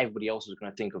thought everybody else was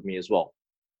going to think of me as well.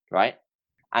 Right.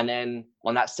 And then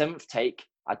on that 7th take,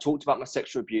 I talked about my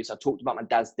sexual abuse. I talked about my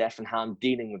dad's death and how I'm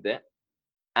dealing with it.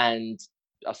 And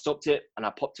I stopped it and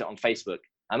I popped it on Facebook.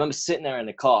 I remember sitting there in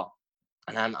the car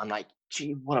and I'm like,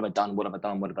 gee, what have I done? What have I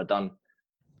done? What have I done?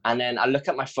 And then I look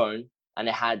at my phone and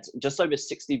it had just over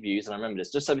 60 views. And I remember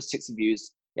this, just over 60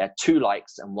 views. It had 2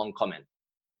 likes and 1 comment.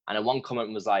 And then 1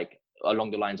 comment was like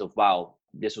along the lines of, wow,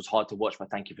 this was hard to watch, but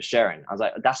thank you for sharing. I was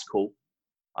like, that's cool.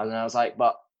 And then I was like,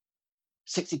 but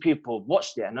 60 people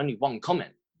watched it and only 1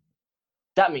 comment.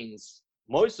 That means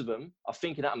most of them are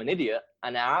thinking that I'm an idiot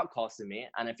and they're outcasting me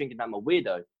and they're thinking that I'm a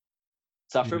weirdo.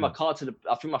 So I threw my phone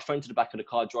to the back of the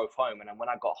car, drove home. And then when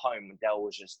I got home, there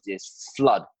was just this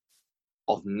flood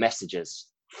of messages,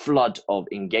 flood of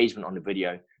engagement on the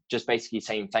video, just basically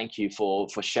saying, thank you for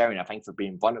sharing it. Thank you for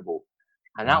being vulnerable.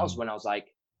 And that was when I was like,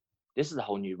 this is a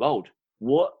whole new world.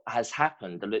 What has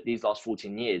happened these last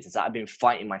 14 years is that I've been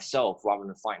fighting myself rather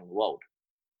than fighting the world.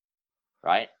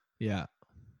 Right? Yeah.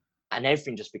 And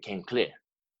everything just became clear.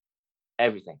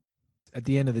 Everything. At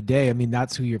the end of the day, I mean,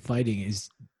 that's who you're fighting, is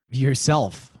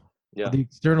yourself. Yeah. The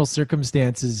external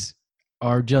circumstances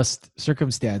are just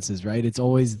circumstances, right? It's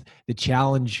always the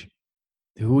challenge,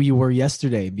 who you were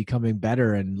yesterday, becoming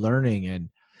better and learning. And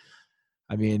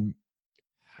I mean,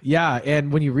 yeah.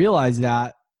 And when you realize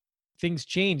that, things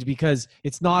change, because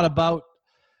it's not about,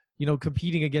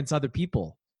 competing against other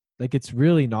people. Like, it's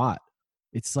really not.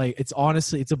 It's like, it's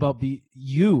honestly, it's about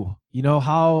you,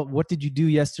 what did you do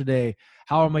yesterday?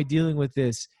 How am I dealing with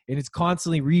this? And it's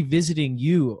constantly revisiting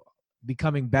you,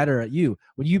 becoming better at you.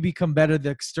 When you become better, the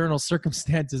external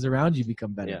circumstances around you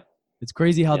become better. Yeah. It's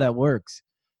crazy how that works.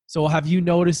 So have you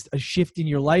noticed a shift in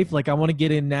your life? Like, I want to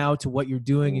get in now to what you're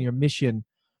doing and your mission,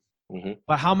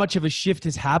 but how much of a shift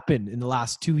has happened in the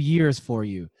last 2 years for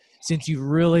you, since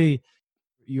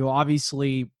you're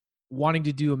obviously wanting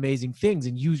to do amazing things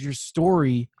and use your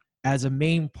story as a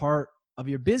main part of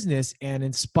your business and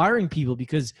inspiring people,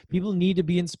 because people need to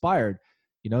be inspired.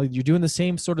 You're doing the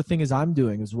same sort of thing as I'm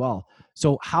doing as well.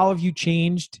 So how have you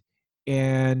changed?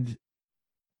 And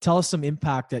tell us some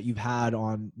impact that you've had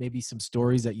on maybe some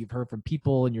stories that you've heard from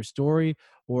people in your story,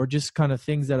 or just kind of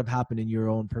things that have happened in your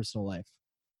own personal life.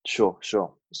 Sure.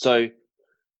 So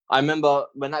I remember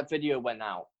when that video went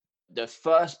out, the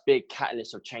first big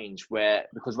catalyst of change,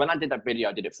 because when I did that video,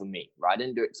 I did it for me, right? I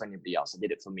didn't do it for anybody else. I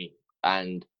did it for me.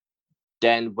 And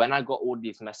then when I got all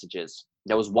these messages,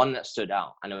 there was one that stood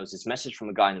out. And it was this message from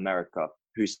a guy in America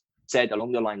who said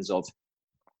along the lines of,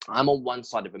 I'm on one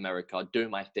side of America doing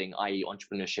my thing, i.e.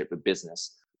 entrepreneurship with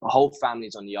business. My whole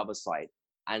family's on the other side.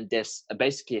 And there's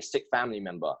basically a sick family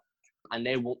member, and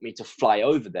they want me to fly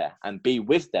over there and be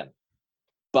with them.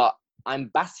 But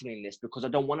I'm battling this because I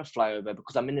don't want to fly over,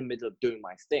 because I'm in the middle of doing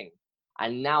my thing.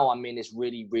 And now I'm in this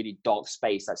really, really dark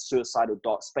space, that suicidal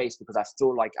dark space, because I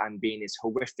feel like I'm being this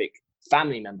horrific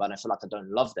family member and I feel like I don't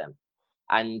love them.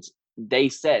 And they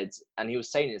said, and he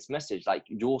was saying in this message, like,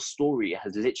 your story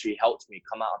has literally helped me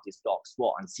come out of this dark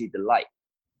spot and see the light.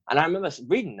 And I remember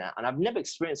reading that, and I've never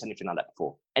experienced anything like that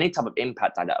before, any type of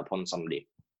impact like that upon somebody.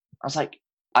 I was like,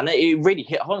 and it really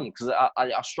hit home, because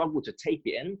I struggled to take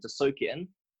it in, to soak it in.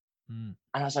 And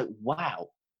I was like, wow.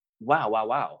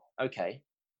 Okay.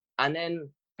 And then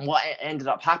what ended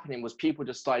up happening was people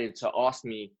just started to ask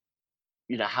me,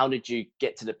 how did you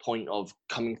get to the point of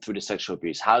coming through the sexual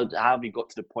abuse? How have you got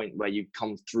to the point where you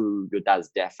come through your dad's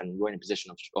death and you're in a position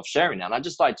of sharing that? And I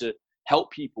just started to help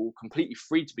people completely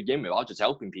free to begin with. I was just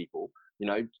helping people,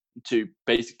 to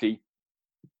basically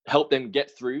help them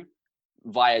get through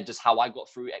via just how I got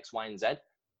through X, Y, and Z,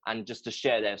 and just to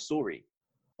share their story.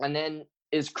 And then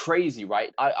it's crazy,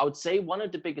 right? I would say one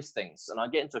of the biggest things, and I'll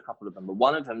get into a couple of them, but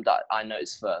one of them that I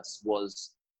noticed first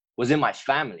was in my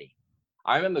family.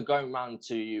 I remember going around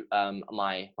to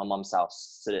my mum's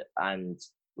house, and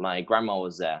my grandma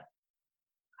was there.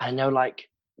 And they were like,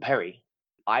 Perry,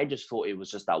 I just thought it was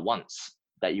just that once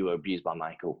that you were abused by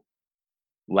Michael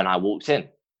when I walked in,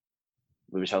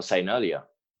 which I was saying earlier.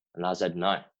 And I said,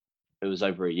 no, it was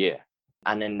over a year.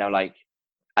 And then they're like,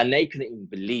 and they couldn't even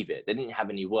believe it. They didn't have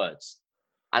any words.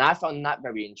 And I found that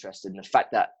very interesting. The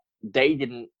fact that they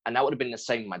didn't, and that would have been the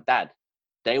same with my dad.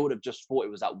 They would have just thought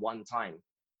it was at one time,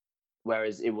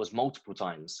 whereas it was multiple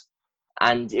times.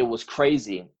 And it was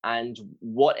crazy. And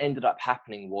what ended up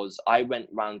happening was I went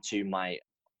round to my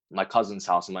cousin's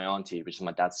house and my auntie, which is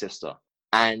my dad's sister.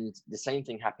 And the same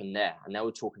thing happened there. And they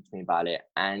were talking to me about it.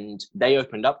 And they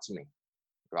opened up to me,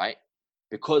 right?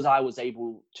 Because I was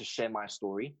able to share my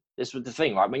story. This was the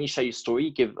thing, right? When you share your story,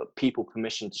 you give people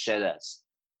permission to share theirs.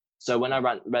 So when I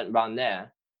went around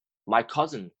there, my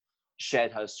cousin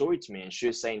shared her story to me, and she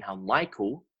was saying how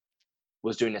Michael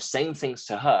was doing the same things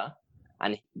to her,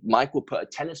 and Michael put a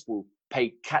tennis ball,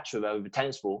 catch her over a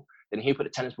tennis ball, then he put a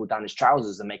tennis ball down his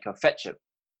trousers and make her fetch it,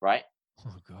 right?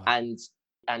 Oh, God.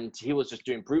 And he was just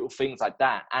doing brutal things like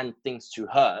that, and things to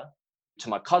her, to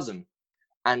my cousin.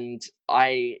 And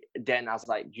I was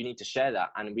like, you need to share that.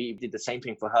 And we did the same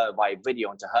thing for her by video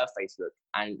onto her Facebook,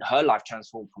 and her life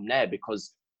transformed from there,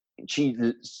 because she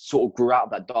sort of grew out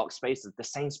of that dark space, the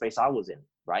same space I was in,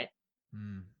 right?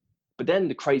 But then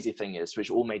the crazy thing is, which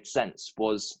all made sense,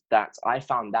 was that I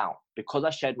found out, because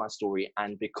I shared my story,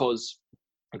 and because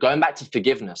going back to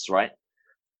forgiveness, right?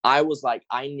 I was like,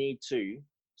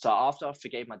 so after I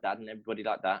forgave my dad and everybody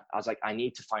like that, I was like, I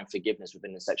need to find forgiveness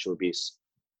within the sexual abuse,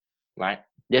 right?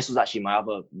 This was actually my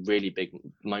other really big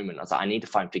moment. I was like, I need to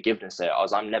find forgiveness there.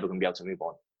 I'm never going to be able to move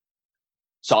on.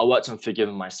 So I worked on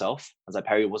forgiving myself. I was like,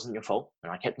 Perry, it wasn't your fault.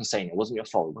 And I kept on saying, it wasn't your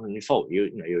fault. It wasn't your fault.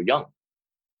 You're young.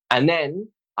 And then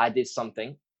I did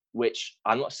something, which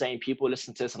I'm not saying people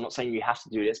listen to this. I'm not saying you have to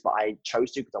do this, but I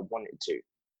chose to because I wanted to.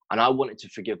 And I wanted to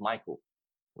forgive Michael,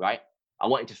 right? I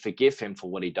wanted to forgive him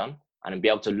for what he'd done and be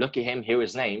able to look at him, hear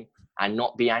his name, and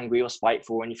not be angry or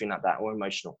spiteful or anything like that, or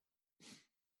emotional.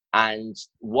 And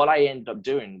what I ended up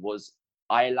doing was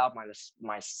I allowed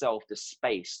myself the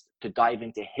space to dive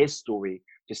into his story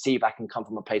to see if I can come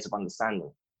from a place of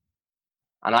understanding.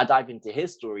 And I dive into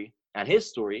his story, and his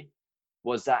story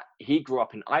was that he grew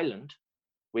up in Ireland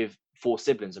with 4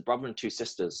 siblings, a brother and 2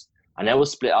 sisters. And they were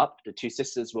split up. The 2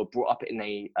 sisters were brought up in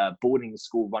a boarding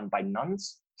school run by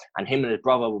nuns, and him and his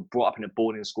brother were brought up in a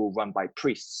boarding school run by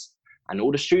priests. And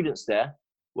all the students there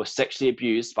were sexually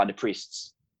abused by the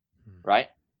priests, right?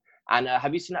 And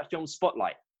have you seen that film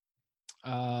Spotlight?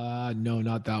 No,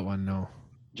 not that one. No.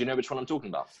 Do you know which one I'm talking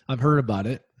about? I've heard about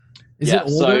it. Is it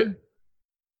older? So,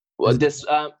 well, this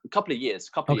couple of years.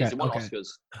 It won Oscars.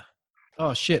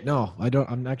 Oh shit! No, I don't.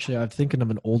 I'm thinking of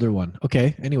an older one.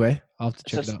 Okay. Anyway, I'll have to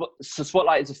check it out. So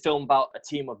Spotlight is a film about a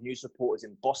team of news reporters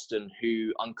in Boston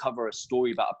who uncover a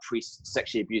story about a priest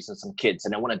sexually abusing some kids,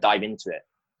 and they want to dive into it.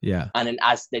 Yeah. And then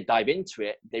as they dive into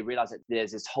it, they realize that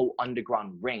there's this whole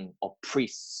underground ring of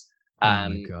priests. Oh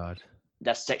my God.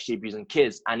 That's sexually abusing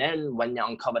kids. And then when they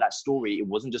uncover that story, it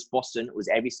wasn't just Boston, it was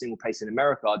every single place in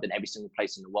America, then every single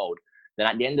place in the world. Then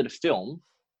at the end of the film,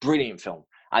 brilliant film.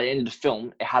 At the end of the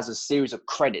film, it has a series of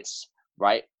credits,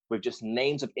 right? With just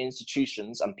names of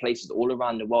institutions and places all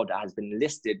around the world that has been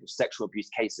listed with sexual abuse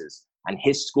cases. And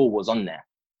his school was on there,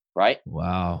 right?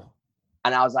 Wow.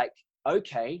 And I was like,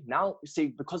 okay, now see,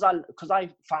 because I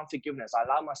found forgiveness, I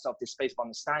allowed myself this space of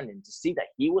understanding to see that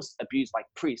he was abused by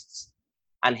priests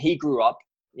and he grew up.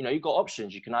 You know, you got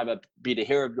options. You can either be the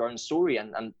hero of your own story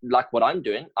and like what I'm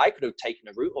doing, I could have taken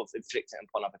a route of inflicting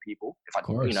upon other people if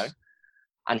I, you know,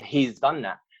 and he's done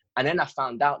that. And then I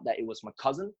found out that it was my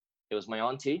cousin, it was my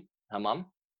auntie, her mum,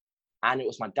 and it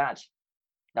was my dad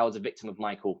that was a victim of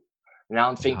Michael. Now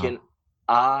I'm thinking,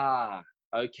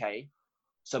 okay.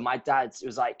 So my dad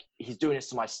was like, he's doing this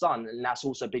to my son. And that's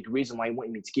also a big reason why he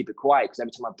wanted me to keep it quiet. Because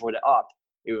every time I brought it up,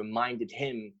 it reminded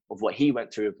him of what he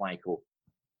went through with Michael.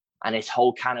 And his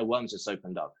whole can of worms just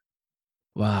opened up.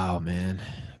 Wow, man.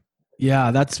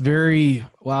 Yeah, that's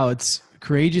it's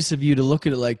courageous of you to look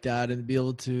at it like that and be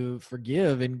able to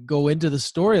forgive and go into the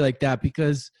story like that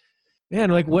because,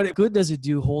 man, like what good does it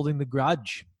do holding the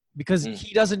grudge? Because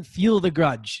he doesn't feel the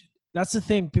grudge. That's the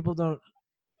thing people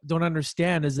don't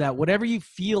understand is that whatever you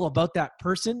feel about that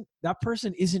person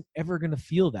isn't ever going to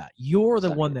feel that. You're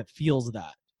the one that feels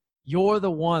that. You're the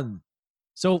one.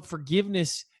 So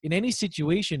forgiveness in any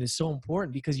situation is so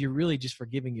important because you're really just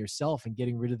forgiving yourself and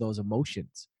getting rid of those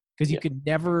emotions because you can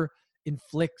never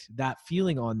inflict that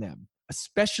feeling on them,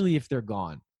 especially if they're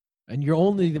gone and you're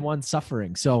only the one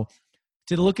suffering. So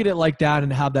to look at it like that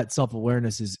and have that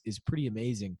self-awareness is pretty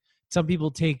amazing. Some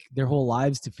people take their whole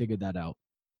lives to figure that out.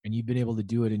 And you've been able to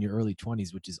do it in your early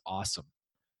 20s, which is awesome.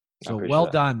 So well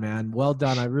done, man. Well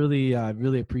done. I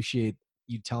really appreciate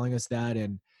you telling us that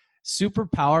and super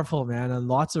powerful, man. And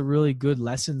lots of really good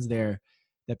lessons there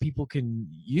that people can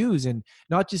use. And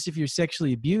not just if you're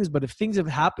sexually abused, but if things have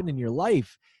happened in your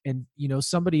life and, you know,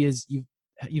 somebody is,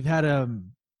 you've had a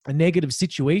negative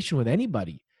situation with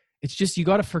anybody. It's just, you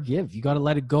got to forgive. You got to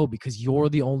let it go because you're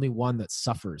the only one that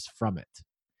suffers from it.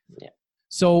 Yeah.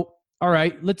 So, all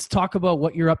right, let's talk about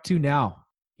what you're up to now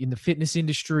in the fitness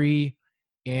industry.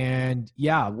 And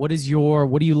what are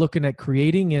you looking at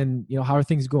creating and, you know, how are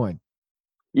things going?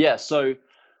 Yeah. So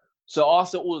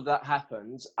after all of that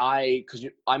happened, because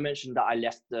I mentioned that I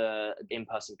left the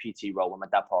in-person PT role when my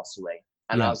dad passed away.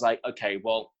 And I was like, okay,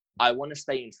 well, I want to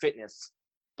stay in fitness,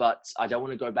 but I don't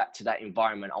want to go back to that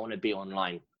environment. I want to be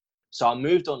online. So I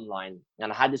moved online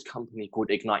and I had this company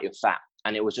called Ignite Your Fat.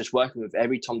 And it was just working with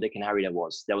every Tom, Dick, and Harry there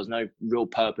was. There was no real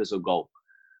purpose or goal.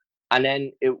 And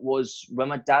then it was when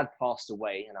my dad passed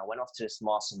away and I went off to this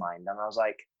mastermind and I was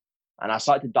like, and I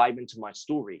started to dive into my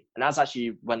story. And that's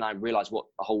actually when I realized what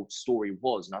the whole story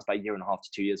was. And that's about 1.5 to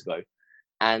 2 years ago.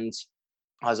 And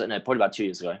I was like, no, probably about 2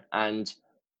 years ago. And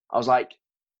I was like,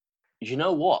 you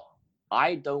know what?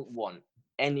 I don't want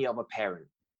any other parent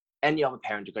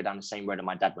to go down the same road that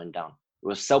my dad went down. It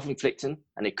was self-inflicting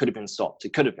and it could have been stopped.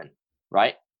 It could have been.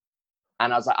 Right.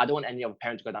 And I was like, I don't want any other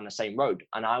parent to go down the same road.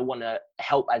 And I want to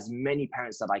help as many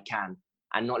parents that I can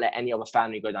and not let any other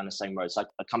family go down the same road. It's like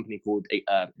a company called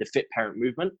the Fit Parent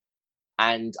Movement.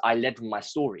 And I led with my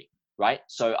story. Right.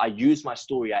 So I used my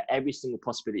story at every single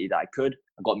possibility that I could.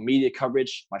 I got media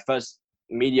coverage. My first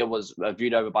media was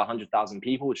viewed over by 100,000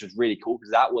 people, which was really cool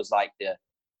because that was like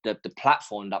the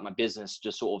platform that my business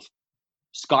just sort of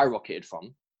skyrocketed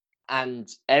from. And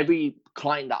every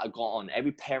client that I got on,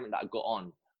 every parent that I got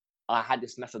on, I had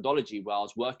this methodology where I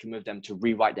was working with them to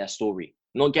rewrite their story,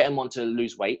 not get them on to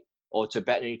lose weight or to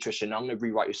better nutrition. I'm going to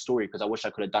rewrite your story because I wish I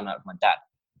could have done that with my dad,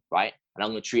 right? And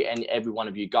I'm going to treat every one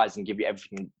of you guys and give you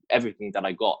everything that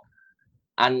I got.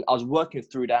 And I was working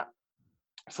through that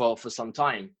for some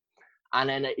time. And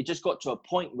then it just got to a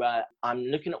point where I'm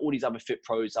looking at all these other fit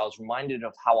pros. I was reminded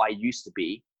of how I used to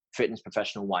be fitness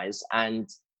professional wise. And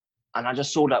I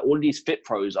just saw that all these fit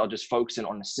pros are just focusing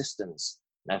on the systems.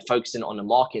 They're focusing on the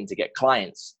marketing to get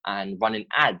clients and running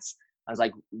ads. I was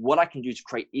like, what I can do to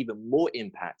create even more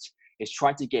impact is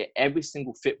try to get every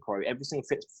single fit pro, every single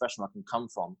fitness professional I can come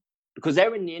from, because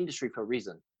they're in the industry for a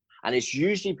reason. And it's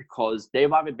usually because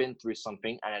they've either been through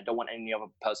something and I don't want any other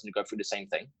person to go through the same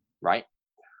thing, right?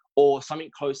 Or something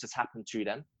close has happened to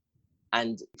them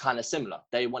and kind of similar.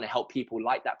 They want to help people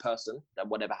like that person, that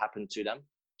whatever happened to them,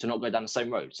 to not go down the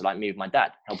same road. So like me with my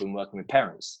dad, helping working with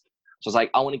parents. So it's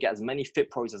like, I want to get as many fit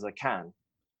pros as I can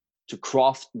to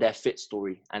craft their fit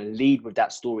story and lead with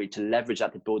that story to leverage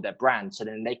that to build their brand. So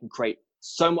then they can create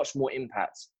so much more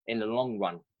impact in the long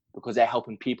run because they're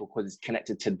helping people because it's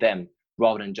connected to them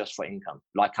rather than just for income,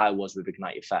 like I was with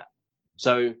Ignite Your Fat.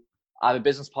 So I have a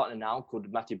business partner now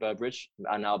called Matthew Burbridge,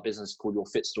 and our business is called Your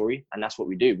Fit Story. And that's what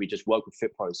we do. We just work with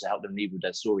fit pros to help them lead with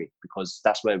their story because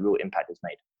that's where real impact is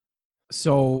made.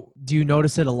 So do you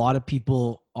notice that a lot of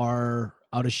people are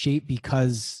out of shape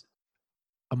because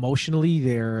emotionally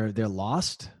they're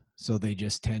lost? So they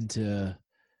just tend to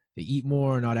eat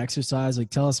more or not exercise. Like,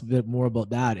 tell us a bit more about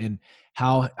that, and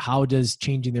how does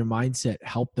changing their mindset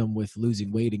help them with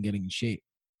losing weight and getting in shape?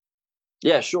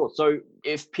 Yeah, sure. So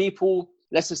if people,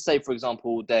 let's just say, for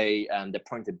example, they're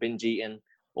prone to binge eating,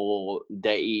 or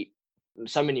they eat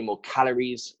so many more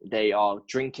calories, they are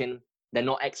drinking, they're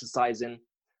not exercising,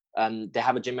 they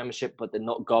have a gym membership, but they're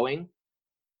not going.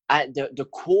 At the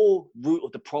core root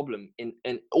of the problem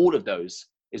in all of those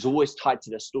is always tied to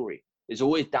their story. It's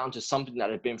always down to something that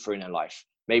they've been through in their life.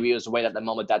 Maybe it was the way that their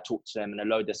mom or dad talked to them and they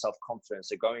lowered their self-confidence.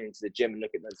 They're going into the gym and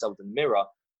looking at themselves in the mirror.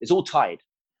 It's all tied.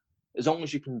 As long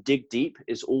as you can dig deep,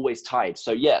 it's always tied.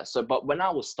 So yeah, but when I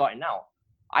was starting out,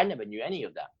 I never knew any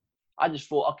of that. I just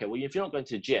thought, okay, well, if you're not going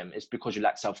to the gym, it's because you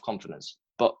lack self-confidence.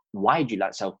 But why do you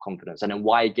lack self-confidence? And then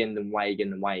why again, then why again,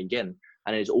 then why again?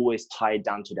 And it's always tied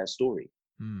down to their story.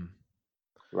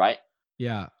 Right?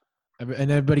 Yeah.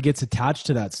 And everybody gets attached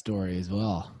to that story as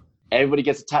well. Everybody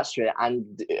gets attached to it. And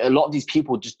a lot of these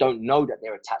people just don't know that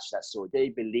they're attached to that story. They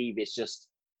believe it's just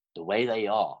the way they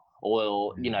are,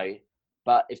 or, you know,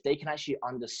 but if they can actually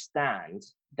understand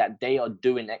that they are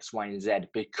doing X, Y, and Z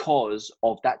because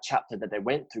of that chapter that they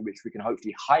went through, which we can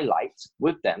hopefully highlight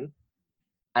with them,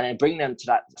 and then bring them to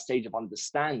that stage of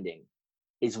understanding,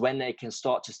 is when they can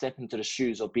start to step into the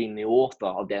shoes of being the author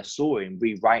of their story and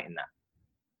rewriting that.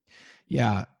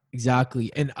 Yeah,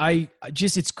 exactly. And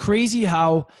it's crazy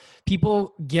how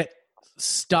people get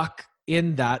stuck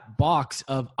in that box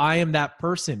of I am that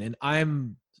person and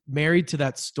I'm married to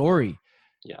that story.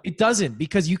 Yeah. It doesn't,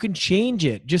 because you can change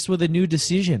it just with a new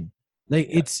decision. Like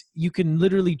you can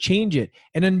literally change it.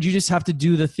 And then you just have to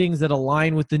do the things that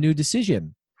align with the new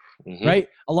decision. Right?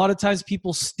 A lot of times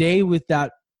people stay with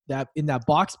that in that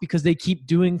box because they keep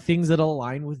doing things that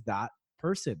align with that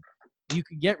person. You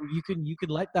can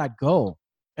let that go.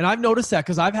 And I've noticed that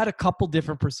because I've had a couple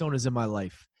different personas in my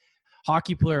life.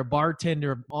 Hockey player,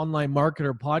 bartender, online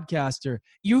marketer, podcaster.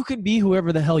 You can be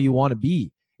whoever the hell you want to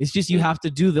be. It's just you have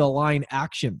to do the aligned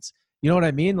actions. You know what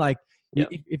I mean? Like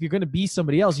if you're going to be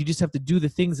somebody else, you just have to do the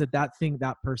things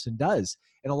that person does.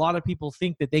 And a lot of people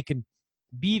think that they can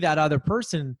be that other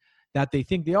person that they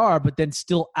think they are, but then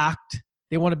still act.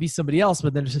 They want to be somebody else,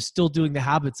 but then just still doing the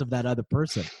habits of that other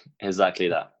person. Exactly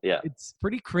that. Yeah. It's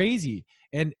pretty crazy.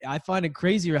 And I find it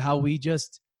crazier how we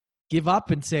just give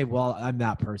up and say, well, I'm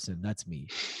that person. That's me.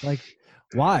 Like,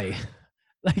 why?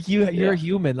 Like you're a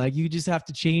human. Like you just have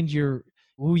to change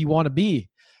who you want to be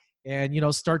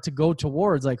and, start to go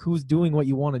towards like who's doing what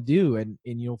you want to do and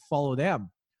follow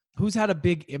them. Who's had a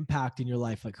big impact in your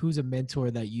life? Like who's a mentor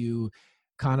that you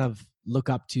kind of look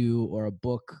up to, or a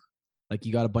book? Like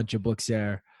you got a bunch of books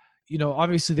there.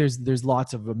 Obviously there's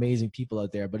lots of amazing people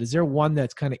out there, but is there one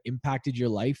that's kind of impacted your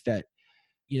life that,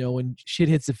 when shit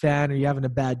hits the fan or you're having a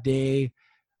bad day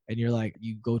and you're like,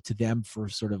 you go to them for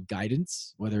sort of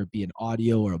guidance, whether it be an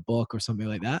audio or a book or something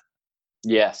like that?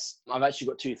 Yes. I've actually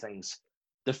got two things.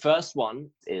 The first one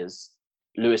is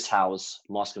Lewis Howes'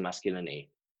 Mask of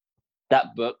Masculinity.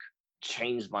 That book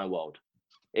changed my world.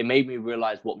 It made me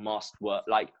realize what masks were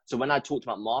like. So when I talked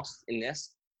about masks in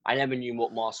this, I never knew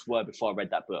what masks were before I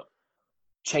read that book.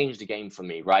 Changed the game for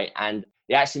me, right? And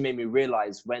it actually made me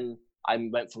realize when I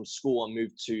went from school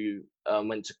and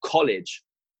went to college,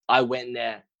 I went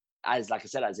there as like I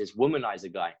said, as this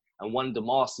womanizer guy. And one of the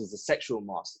masks is the sexual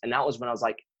mask. And that was when I was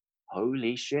like,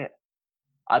 holy shit.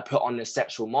 I put on this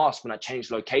sexual mask when I changed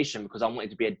location because I wanted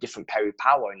to be a different Perry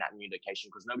Power in that new location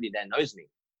because nobody there knows me.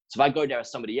 So if I go there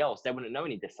as somebody else, they wouldn't know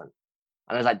any different.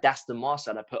 And I was like, that's the mask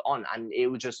that I put on. And it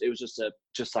was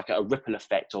just like a ripple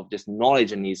effect of this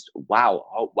knowledge and these wow,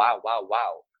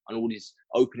 and all these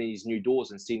opening these new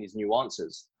doors and seeing these new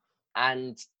answers.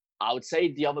 And I would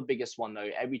say the other biggest one though,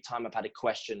 every time I've had a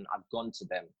question, I've gone to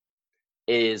them,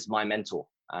 is my mentor.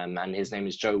 And his name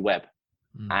is Joe Webb.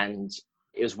 And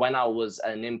it was when I was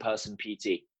an in-person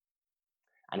PT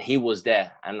and he was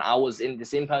there, and I was in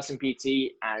this in-person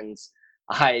PT and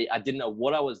I didn't know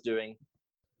what I was doing,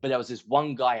 but there was this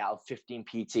one guy out of 15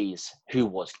 PTs who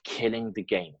was killing the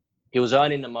game. He was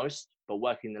earning the most, but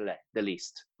working the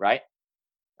least, right?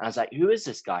 And I was like, who is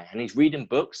this guy? And he's reading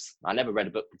books. I never read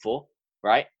a book before,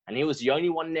 right? And he was the only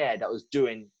one there that was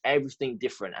doing everything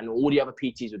different. And all the other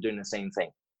PTs were doing the same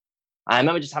thing. I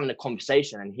remember just having a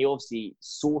conversation, and he obviously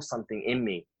saw something in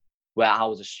me where I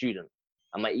was a student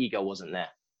and my ego wasn't there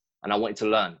and I wanted to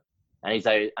learn. And he's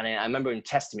like, and I remember him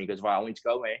testing me, he goes, right, I want you to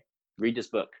go away, read this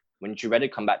book. When you read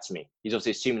it, come back to me. He's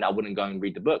obviously assuming that I wouldn't go and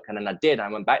read the book. And then I did. I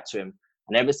went back to him.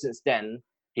 And ever since then,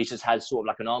 he's just had sort of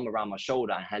like an arm around my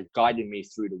shoulder and has guided me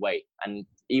through the way. And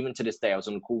even to this day, I was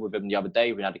on a call with him the other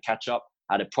day. We had to catch up,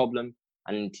 had a problem,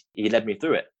 and he led me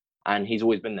through it. And he's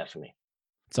always been there for me.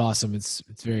 It's awesome. It's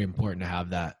very important to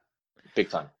have that. Big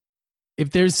time.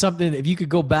 If there's something, if you could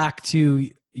go back to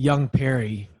young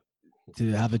Perry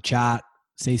to have a chat,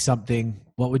 say something,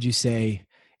 what would you say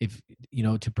if, you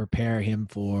know, to prepare him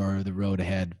for the road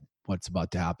ahead, what's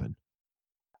about to happen?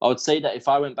 I would say that if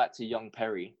I went back to young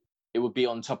Perry, it would be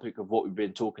on topic of what we've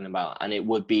been talking about. And it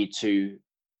would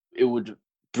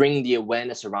bring the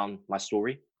awareness around my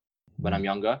story when I'm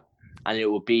younger. And it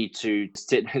would be to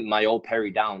sit my old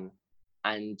Perry down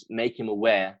and make him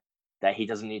aware that he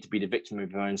doesn't need to be the victim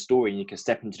of his own story, and you can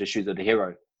step into the shoes of the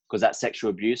hero, because that sexual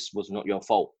abuse was not your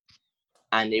fault.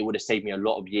 And it would have saved me a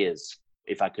lot of years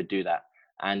if I could do that.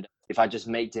 And if I just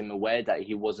made him aware that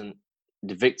he wasn't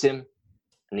the victim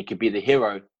and he could be the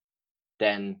hero,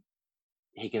 then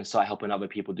he can start helping other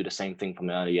people do the same thing from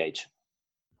an early age.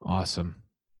 Awesome.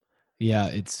 Yeah,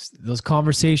 it's those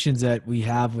conversations that we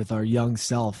have with our young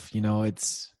self, you know,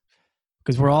 it's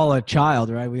because we're all a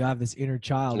child, right? We have this inner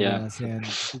child with us, and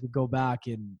if we could go back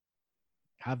and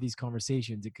have these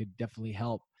conversations, it could definitely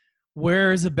help.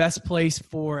 Where is the best place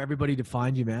for everybody to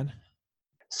find you, man?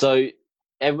 So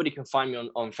everybody can find me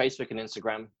on Facebook and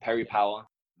Instagram, Perry Power,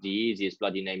 the easiest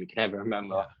bloody name you can ever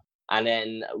remember. Yeah. And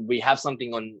then we have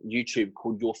something on YouTube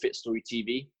called Your Fit Story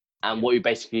TV. And what we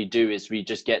basically do is we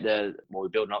just get we're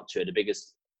building up to it, the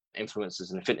biggest influencers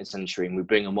in the fitness industry, and we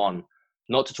bring them on,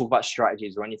 not to talk about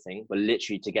strategies or anything, but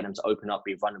literally to get them to open up,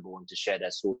 be vulnerable, and to share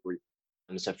their story.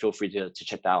 And so feel free to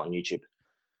check that out on YouTube.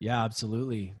 Yeah,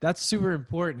 absolutely. That's super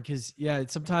important because,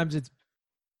 sometimes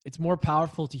it's more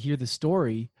powerful to hear the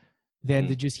story than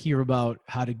to just hear about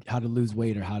how to lose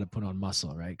weight or how to put on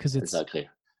muscle, right? Because exactly.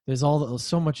 There's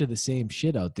so much of the same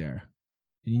shit out there.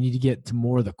 You need to get to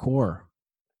more of the core.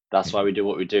 That's why we do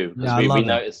what we do. Yeah, we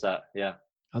notice that. Yeah.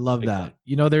 I love that.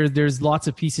 You know, there's lots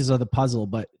of pieces of the puzzle,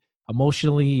 but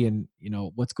emotionally and, you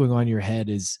know, what's going on in your head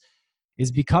is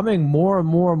becoming more and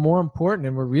more and more important,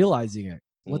 and we're realizing it.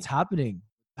 What's happening?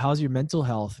 How's your mental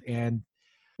health? And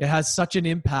it has such an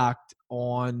impact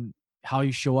on how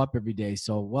you show up every day.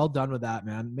 So well done with that,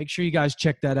 man. Make sure you guys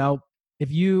check that out.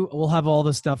 We'll have all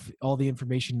the stuff, all the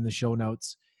information in the show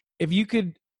notes. If you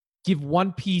could give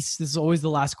one piece, this is always the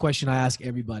last question I ask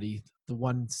everybody. The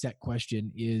one set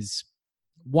question is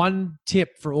one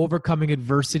tip for overcoming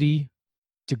adversity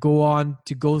to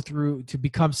go through, to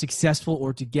become successful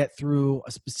or to get through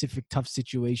a specific tough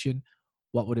situation.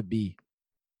 What would it be?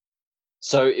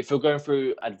 So if you're going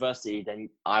through adversity, then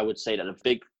I would say that a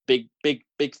big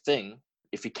thing,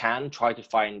 if you can, try to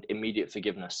find immediate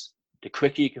forgiveness. The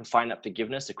quicker you can find that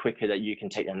forgiveness, the quicker that you can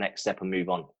take the next step and move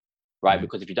on, right?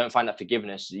 Because if you don't find that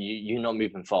forgiveness, you're not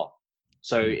moving far.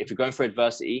 So if you're going through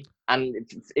adversity, and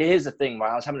here's the thing,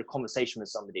 right? I was having a conversation with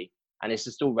somebody, and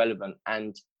it's still relevant,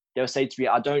 and they'll say to me,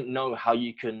 I don't know how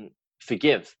you can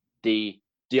forgive the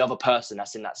other person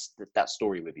that's in that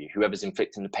story with you, whoever's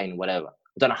inflicting the pain, whatever.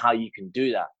 I don't know how you can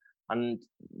do that. And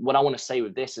what I want to say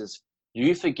with this is,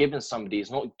 you forgiving somebody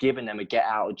is not giving them a get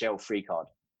out of jail free card.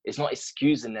 It's not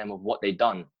excusing them of what they've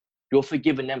done. You're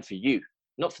forgiving them for you,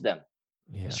 not for them.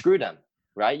 Yeah. Screw them,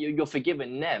 right? You're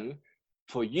forgiving them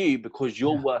for you because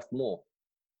you're worth more.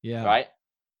 Yeah. Right?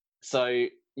 So I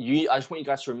just want you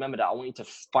guys to remember that. I want you to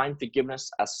find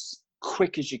forgiveness as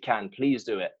quick as you can. Please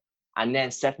do it. and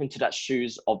then step into that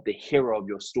shoes of the hero of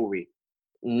your story.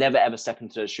 Never ever step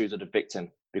into the shoes of the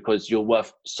victim, because you're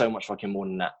worth so much fucking more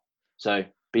than that. So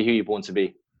be who you're born to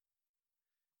be.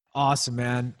 Awesome,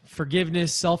 man.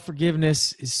 Forgiveness,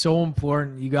 self-forgiveness is so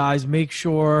important. You guys make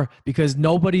sure, because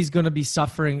nobody's going to be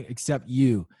suffering except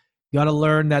you. You got to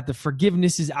learn that the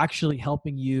forgiveness is actually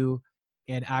helping you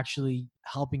and actually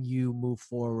helping you move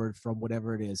forward from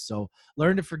whatever it is. So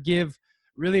learn to forgive.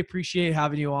 Really appreciate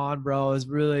having you on, bro. It's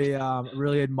really,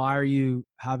 really admire you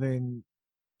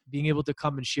being able to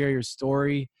come and share your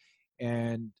story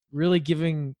and really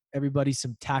giving everybody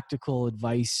some tactical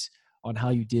advice on how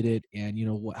you did it and, you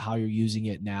know, how you're using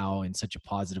it now in such a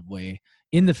positive way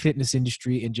in the fitness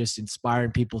industry and just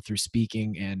inspiring people through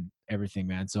speaking and everything,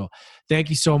 man. So thank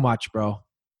you so much, bro.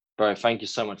 Bro, thank you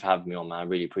so much for having me on, man. I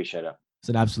really appreciate it. It's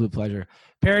an absolute pleasure.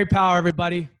 Perry Power,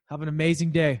 everybody. Have an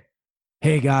amazing day.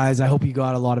 Hey, guys, I hope you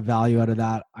got a lot of value out of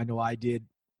that. I know I did.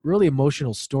 Really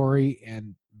emotional story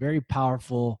and very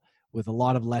powerful with a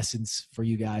lot of lessons for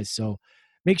you guys. So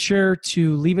make sure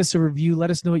to leave us a review.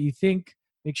 Let us know what you think.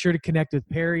 Make sure to connect with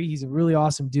Perry. He's a really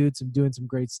awesome dude. Doing some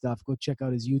great stuff. Go check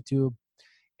out his YouTube.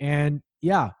 And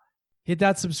yeah, hit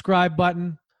that subscribe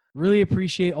button. Really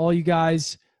appreciate all you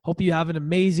guys. Hope you have an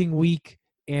amazing week,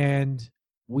 and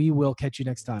we will catch you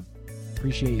next time.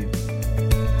 Appreciate you.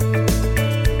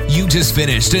 You just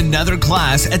finished another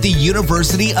class at the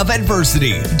University of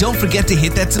Adversity. Don't forget to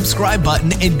hit that subscribe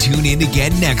button and tune in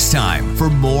again next time for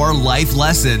more life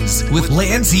lessons with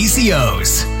Lance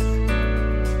ECOs.